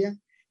la feria.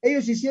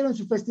 Ellos hicieron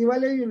su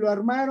festival, ellos lo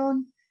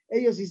armaron,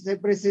 ellos se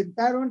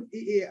presentaron,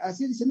 y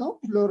así dicen, no,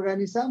 pues lo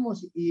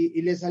organizamos,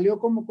 y les salió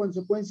como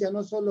consecuencia,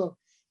 no solo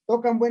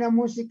tocan buena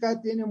música,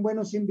 tienen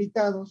buenos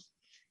invitados,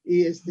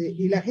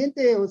 y la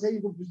gente, o sea,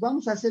 digo, pues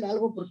vamos a hacer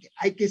algo porque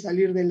hay que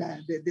salir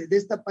de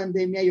esta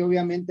pandemia y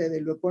obviamente de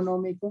lo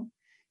económico.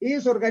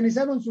 Ellos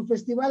organizaron su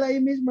festival ahí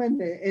mismo en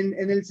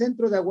el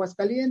centro de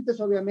Aguascalientes,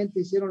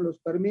 obviamente hicieron los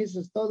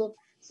permisos, todo,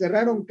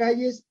 cerraron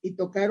calles y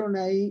tocaron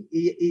ahí,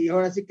 y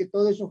ahora sí que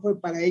todo eso fue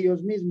para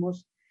ellos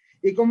mismos.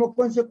 Y como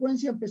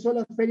consecuencia empezó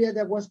la feria de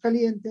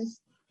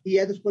Aguascalientes y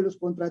ya después los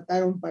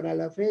contrataron para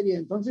la feria.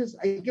 Entonces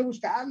hay que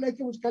buscarle a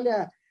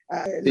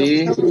lo que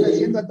estamos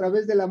haciendo a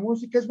través de la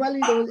música. Es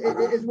válido,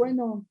 es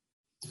bueno.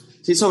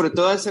 Sí, sobre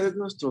todo hacer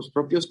nuestros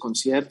propios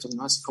conciertos,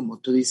 ¿no? Así como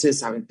tú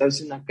dices,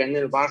 aventarse una acá en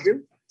el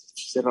barrio,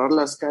 cerrar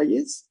las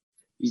calles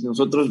y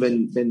nosotros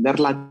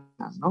venderla,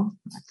 ¿no?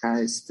 Acá,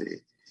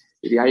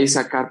 y ahí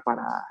sacar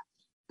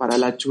para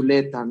la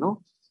chuleta,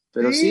 ¿no?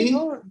 Pero sí,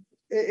 no,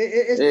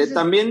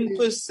 también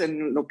pues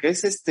en lo que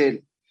es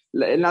en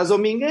las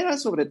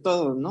domingueras sobre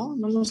todo, ¿no?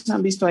 No nos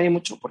han visto ahí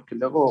mucho porque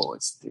luego,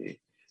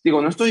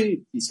 digo, no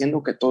estoy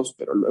diciendo que todos,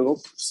 pero luego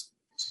pues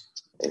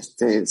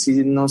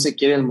sí no se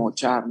quieren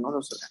mochar, ¿no?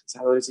 Los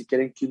organizadores sí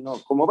quieren que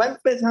uno, como va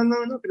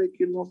empezando, no cree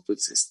que uno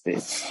pues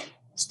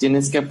pues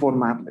tienes que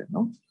formarle,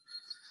 ¿no?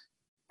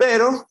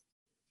 Pero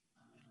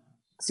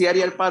sí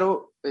haría el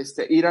paro,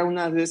 ir a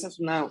una de esas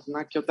una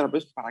que otra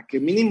vez para que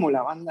mínimo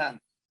la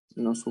banda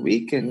nos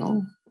ubique,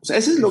 ¿no? O sea,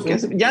 eso es lo que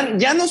hace.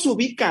 Ya nos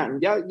ubican,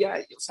 ya,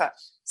 o sea,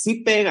 sí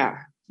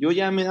pega. Yo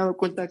ya me he dado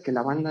cuenta que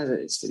la banda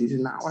dice,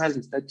 no, órale,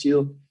 está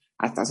chido.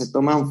 Hasta se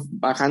toman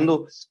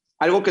bajando.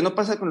 Algo que no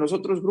pasa con los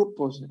otros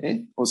grupos,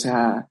 ¿eh? O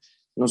sea,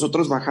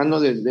 nosotros bajando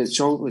del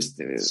show, pues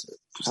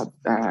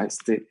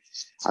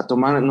a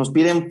tomar, nos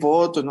piden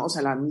fotos, ¿no? O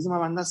sea, la misma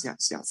banda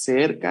se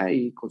acerca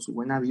y con su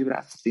buena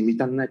vibra te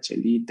invitan una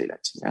chelita y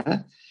la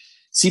chingada.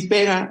 Sí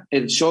pega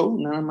el show,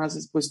 nada más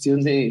es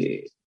cuestión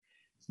de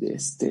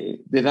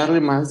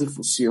darle más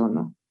difusión,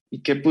 ¿no?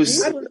 Y que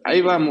pues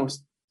ahí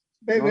vamos.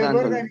 Me voy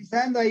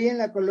organizando ahí en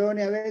la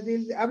colonia, a ver,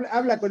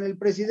 habla con el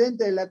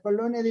presidente de la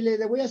colonia, dile,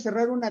 le voy a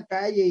cerrar una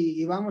calle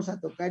y vamos a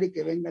tocar y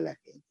que venga la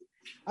gente.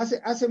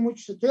 Hace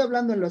mucho, estoy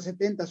hablando en los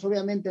 70s,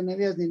 obviamente no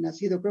habías ni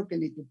nacido, creo que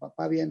ni tu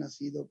papá había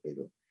nacido,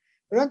 pero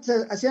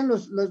antes hacían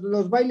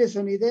los bailes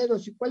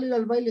sonideros. ¿Y cuál era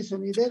el baile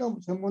sonidero?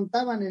 Se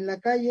montaban en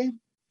la calle,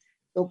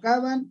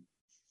 tocaban,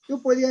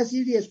 tú podías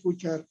ir y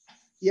escuchar,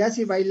 y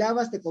así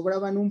bailabas te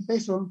cobraban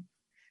 $1.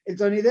 El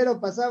sonidero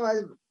pasaba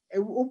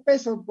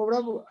 $1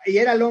 cobraba, y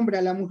era el hombre,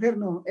 a la mujer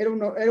no, era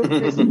un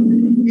peso.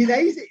 Y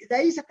de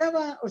ahí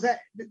sacaba, o sea,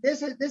 de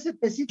ese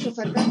pesito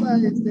sacaba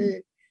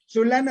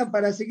su lana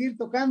para seguir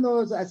tocando,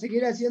 a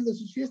seguir haciendo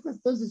sus fiestas.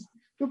 Entonces,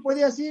 tú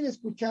podías ir,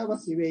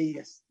 escuchabas y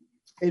veías.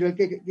 Pero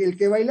el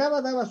que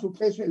bailaba daba su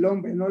peso, el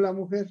hombre, no la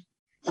mujer.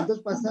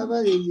 Entonces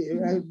pasaba,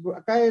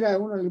 acá era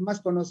uno el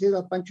más conocido,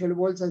 a Pancho el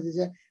Bolsas,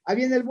 decía,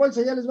 viene el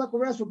Bolsa, ya les va a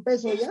cobrar su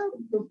peso,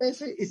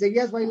 y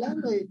seguías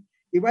bailando,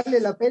 y vale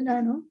la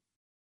pena, ¿no?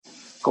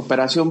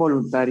 Cooperación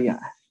voluntaria.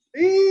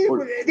 Sí,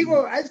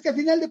 digo, es que al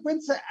final de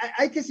cuentas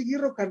hay que seguir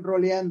rock and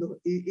rolleando,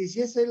 y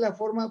si esa es la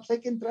forma, pues hay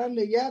que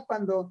entrarle ya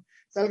cuando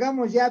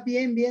salgamos ya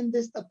bien de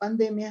esta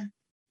pandemia,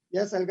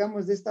 ya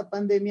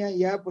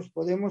pues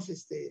podemos,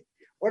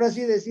 ahora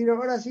sí decir,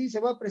 ahora sí se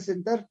va a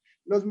presentar,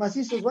 los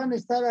macizos van a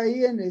estar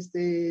ahí en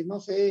no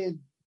sé.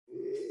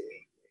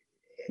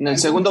 En el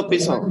segundo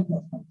piso.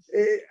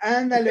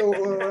 Ándale,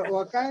 o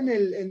acá en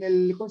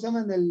el, ¿cómo se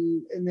llama?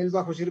 En el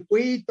bajo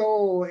circuito,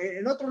 o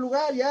en otro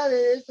lugar ya,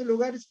 de estos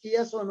lugares que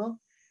ya son,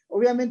 ¿no?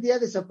 Obviamente ya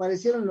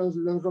desaparecieron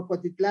los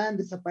Rocotitlán,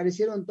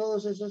 desaparecieron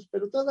todos esos,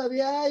 pero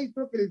todavía hay,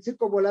 creo que el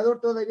circo volador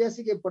todavía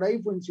sigue por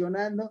ahí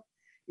funcionando,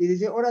 y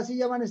dice, ahora sí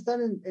ya van a estar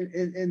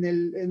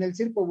en el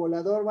circo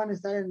volador, van a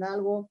estar en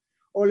algo,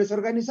 o les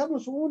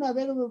organizamos una, a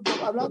ver,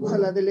 hablamos a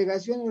la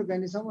delegación y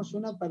organizamos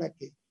una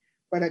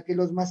para que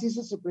los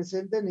macizos se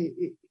presenten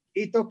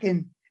y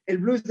toquen el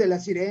blues de la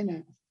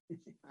sirena.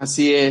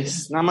 Así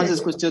es, nada más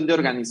es cuestión de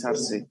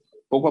organizarse,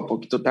 poco a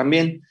poquito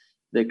también,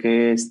 de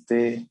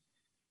que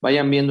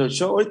vayan viendo el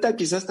show. Ahorita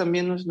quizás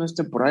también no es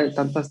temporada de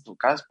tantas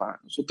tocadas para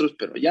nosotros,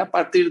 pero ya a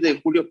partir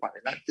de julio para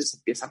adelante se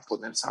empieza a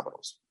poner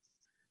sabroso.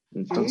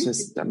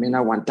 Entonces también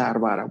aguantar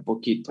vara un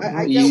poquito,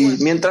 ¿no? Y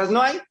mientras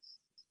no hay,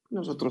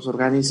 nosotros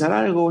organizar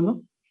algo,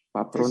 ¿no?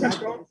 Para pronto.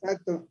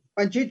 Exacto.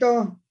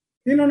 Panchito.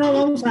 Sí, no,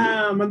 vamos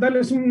a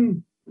mandarles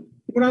un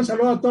gran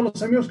saludo a todos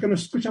los amigos que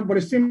nos escuchan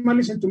por Stream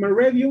Listen to My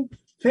Radio,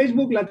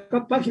 Facebook,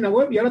 la página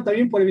web y ahora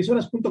también por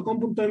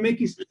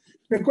emisoras.com.mx.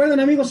 Recuerden,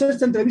 amigos,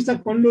 esta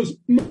entrevista con los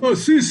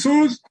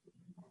macizos,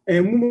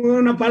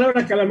 una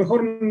palabra que a lo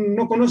mejor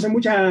no conoce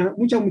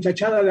mucha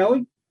muchachada de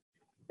hoy.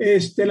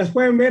 Las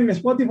pueden ver en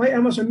Spotify,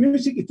 Amazon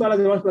Music y todas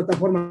las demás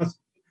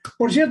plataformas.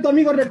 Por cierto,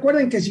 amigos,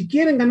 recuerden que si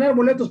quieren ganar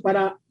boletos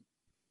para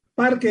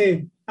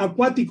Parque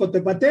Acuático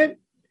Tepate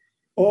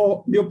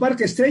o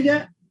Bioparque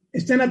Estrella,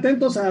 estén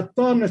atentos a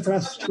todas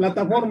nuestras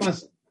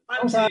plataformas.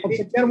 Vamos a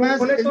obsequiar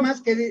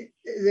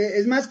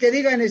es más que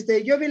digan,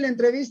 yo vi la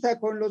entrevista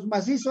con los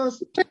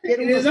macizos,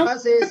 quiero unos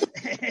pases.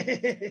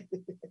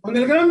 Con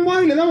el gran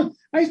Moy le damos,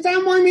 ahí está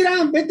Moy, mira,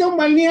 vete a un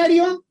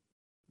balneario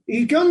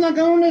y qué onda,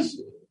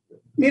 cabrones,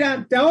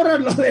 mira, te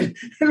ahorras lo de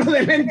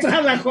la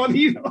entrada,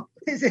 jodido.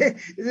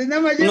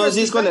 Unos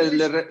discos,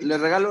 le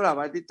regalo la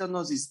bandita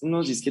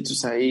unos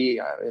disquitos ahí,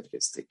 a ver,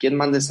 quién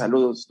mande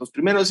saludos. Los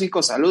primeros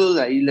 5 saludos,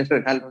 ahí les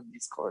regalo un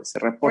disco, se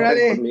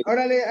reporten conmigo.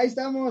 Órale, ahí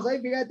estamos,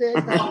 ahí fíjate, ahí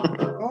está.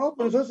 No,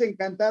 pues nosotros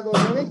encantados.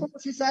 ¿Ven cómo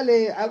sí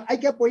sale?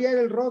 Hay que apoyar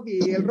el rock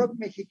y el rock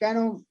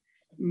mexicano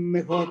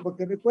mejor,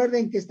 porque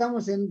recuerden que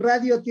estamos en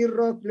Radio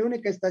T-Rock, la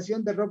única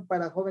estación de rock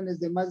para jóvenes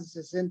de más de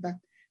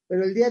 60,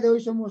 pero el día de hoy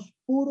somos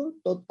puro,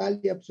 total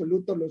y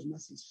absoluto los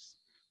macizos.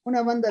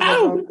 Una banda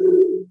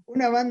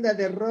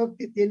de rock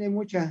que tiene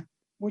muchas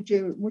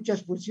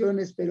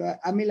fusiones, pero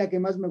a mí la que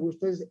más me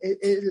gustó es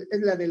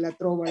la de la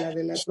trova,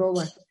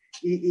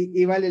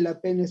 y vale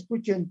la pena.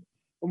 Escuchen,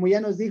 como ya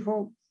nos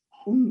dijo,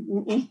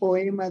 un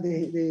poema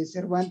de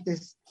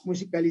Cervantes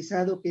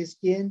musicalizado, que es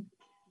 ¿quién?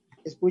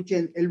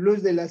 Escuchen, el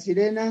blues de la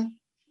sirena,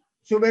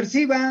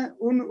 subversiva,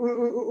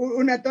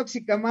 una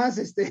tóxica más,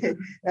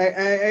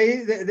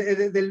 ahí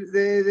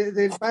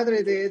del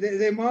padre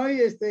de Moy,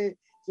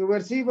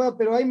 subversiva,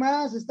 pero hay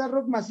más, está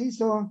rock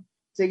macizo,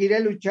 seguiré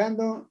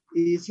luchando,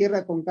 y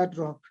cierra con Cat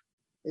Rock.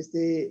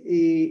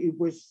 Y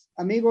pues,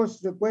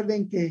 amigos,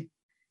 recuerden que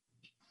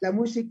la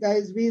música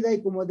es vida,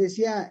 y como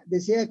decía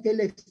aquel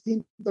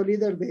extinto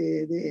líder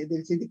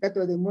del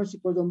sindicato de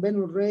músicos, don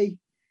Venus Rey,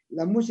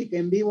 la música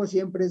en vivo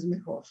siempre es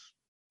mejor.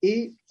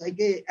 Y hay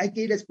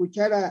que ir a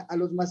escuchar a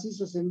los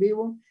macizos en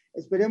vivo.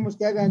 Esperemos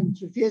que hagan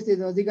su fiesta y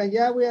nos digan,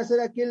 ya voy a hacer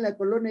aquí en la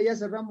colonia, ya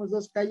cerramos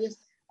 2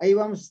 calles, ahí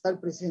vamos a estar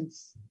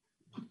presentes.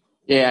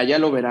 Ya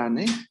lo verán,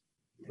 ¿eh?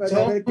 Pues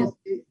a ver que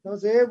sí. No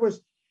sé,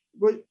 pues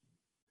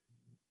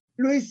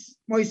Luis,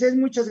 Moisés,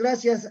 muchas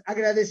gracias,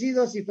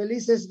 agradecidos y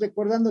felices,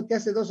 recordando que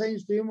hace 2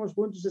 años estuvimos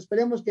juntos.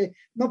 Esperemos que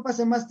no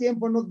pase más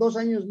tiempo, no 2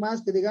 años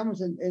más, que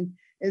digamos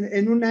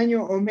en 1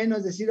 año o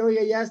menos, decir,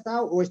 oye, ya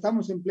está, o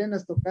estamos en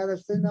plenas tocadas.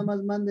 Ustedes nada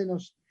más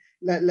mándenos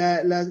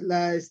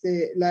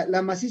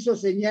la macizo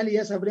señal y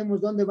ya sabremos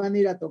dónde van a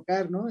ir a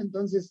tocar, ¿no?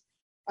 Entonces,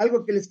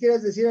 algo que les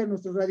quieras decir a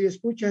nuestros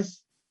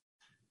radioescuchas.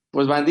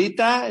 Pues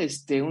bandita,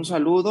 un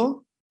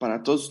saludo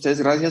para todos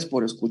ustedes, gracias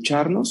por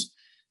escucharnos.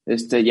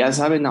 Ya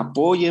saben,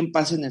 apoyen,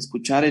 pasen a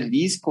escuchar el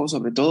disco,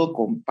 sobre todo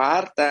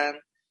compartan.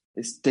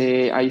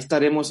 Ahí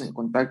estaremos en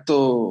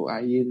contacto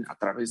ahí a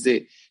través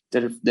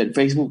del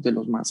Facebook de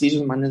los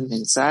macizos, manden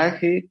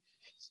mensaje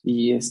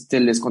y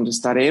les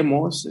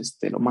contestaremos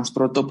lo más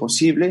pronto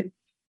posible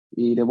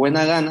y de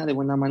buena gana, de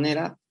buena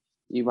manera.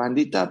 Y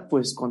bandita,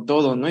 pues con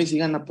todo, ¿no? Y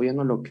sigan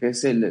apoyando lo que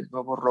es el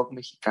nuevo rock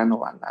mexicano,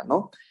 banda,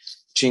 ¿no?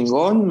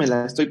 Chingón, me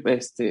la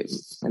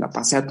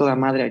pasé a toda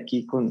madre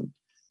aquí con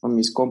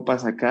mis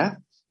compas acá,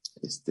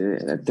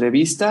 la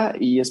entrevista,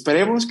 y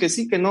esperemos que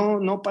sí, que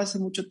no pase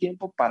mucho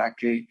tiempo para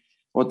que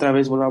otra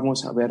vez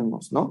volvamos a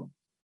vernos, ¿no?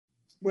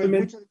 Bueno,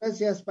 muchas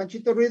gracias.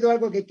 Panchito Ruido,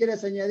 ¿algo que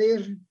quieras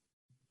añadir?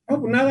 No,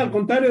 pues nada, al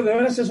contrario, de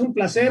veras es un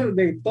placer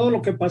de todo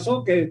lo que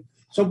pasó, que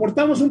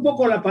soportamos un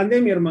poco la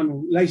pandemia,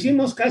 hermano. La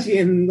hicimos casi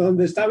en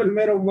donde estaba el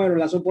mero muero,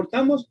 la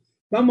soportamos,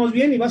 vamos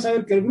bien y vas a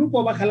ver que el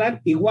grupo va a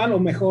jalar igual o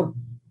mejor.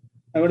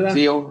 La verdad.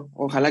 Sí,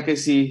 ojalá que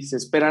sí, se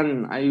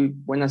esperan, hay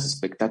buenas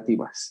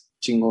expectativas,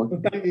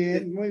 chingón.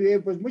 Muy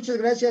bien, pues muchas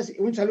gracias,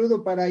 un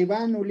saludo para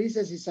Iván,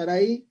 Ulises y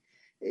Saraí,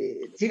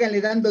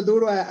 síganle dando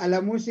duro a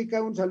la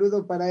música, un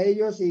saludo para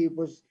ellos y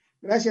pues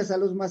gracias a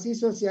los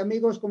macizos y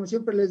amigos, como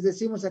siempre les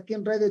decimos aquí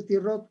en Radio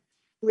T-Rock,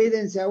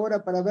 cuídense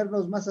ahora para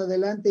vernos más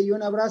adelante y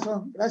un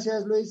abrazo.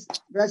 Gracias Luis,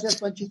 gracias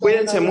Panchito.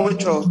 Cuídense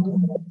mucho.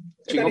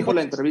 Chingón por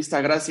la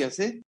entrevista, gracias,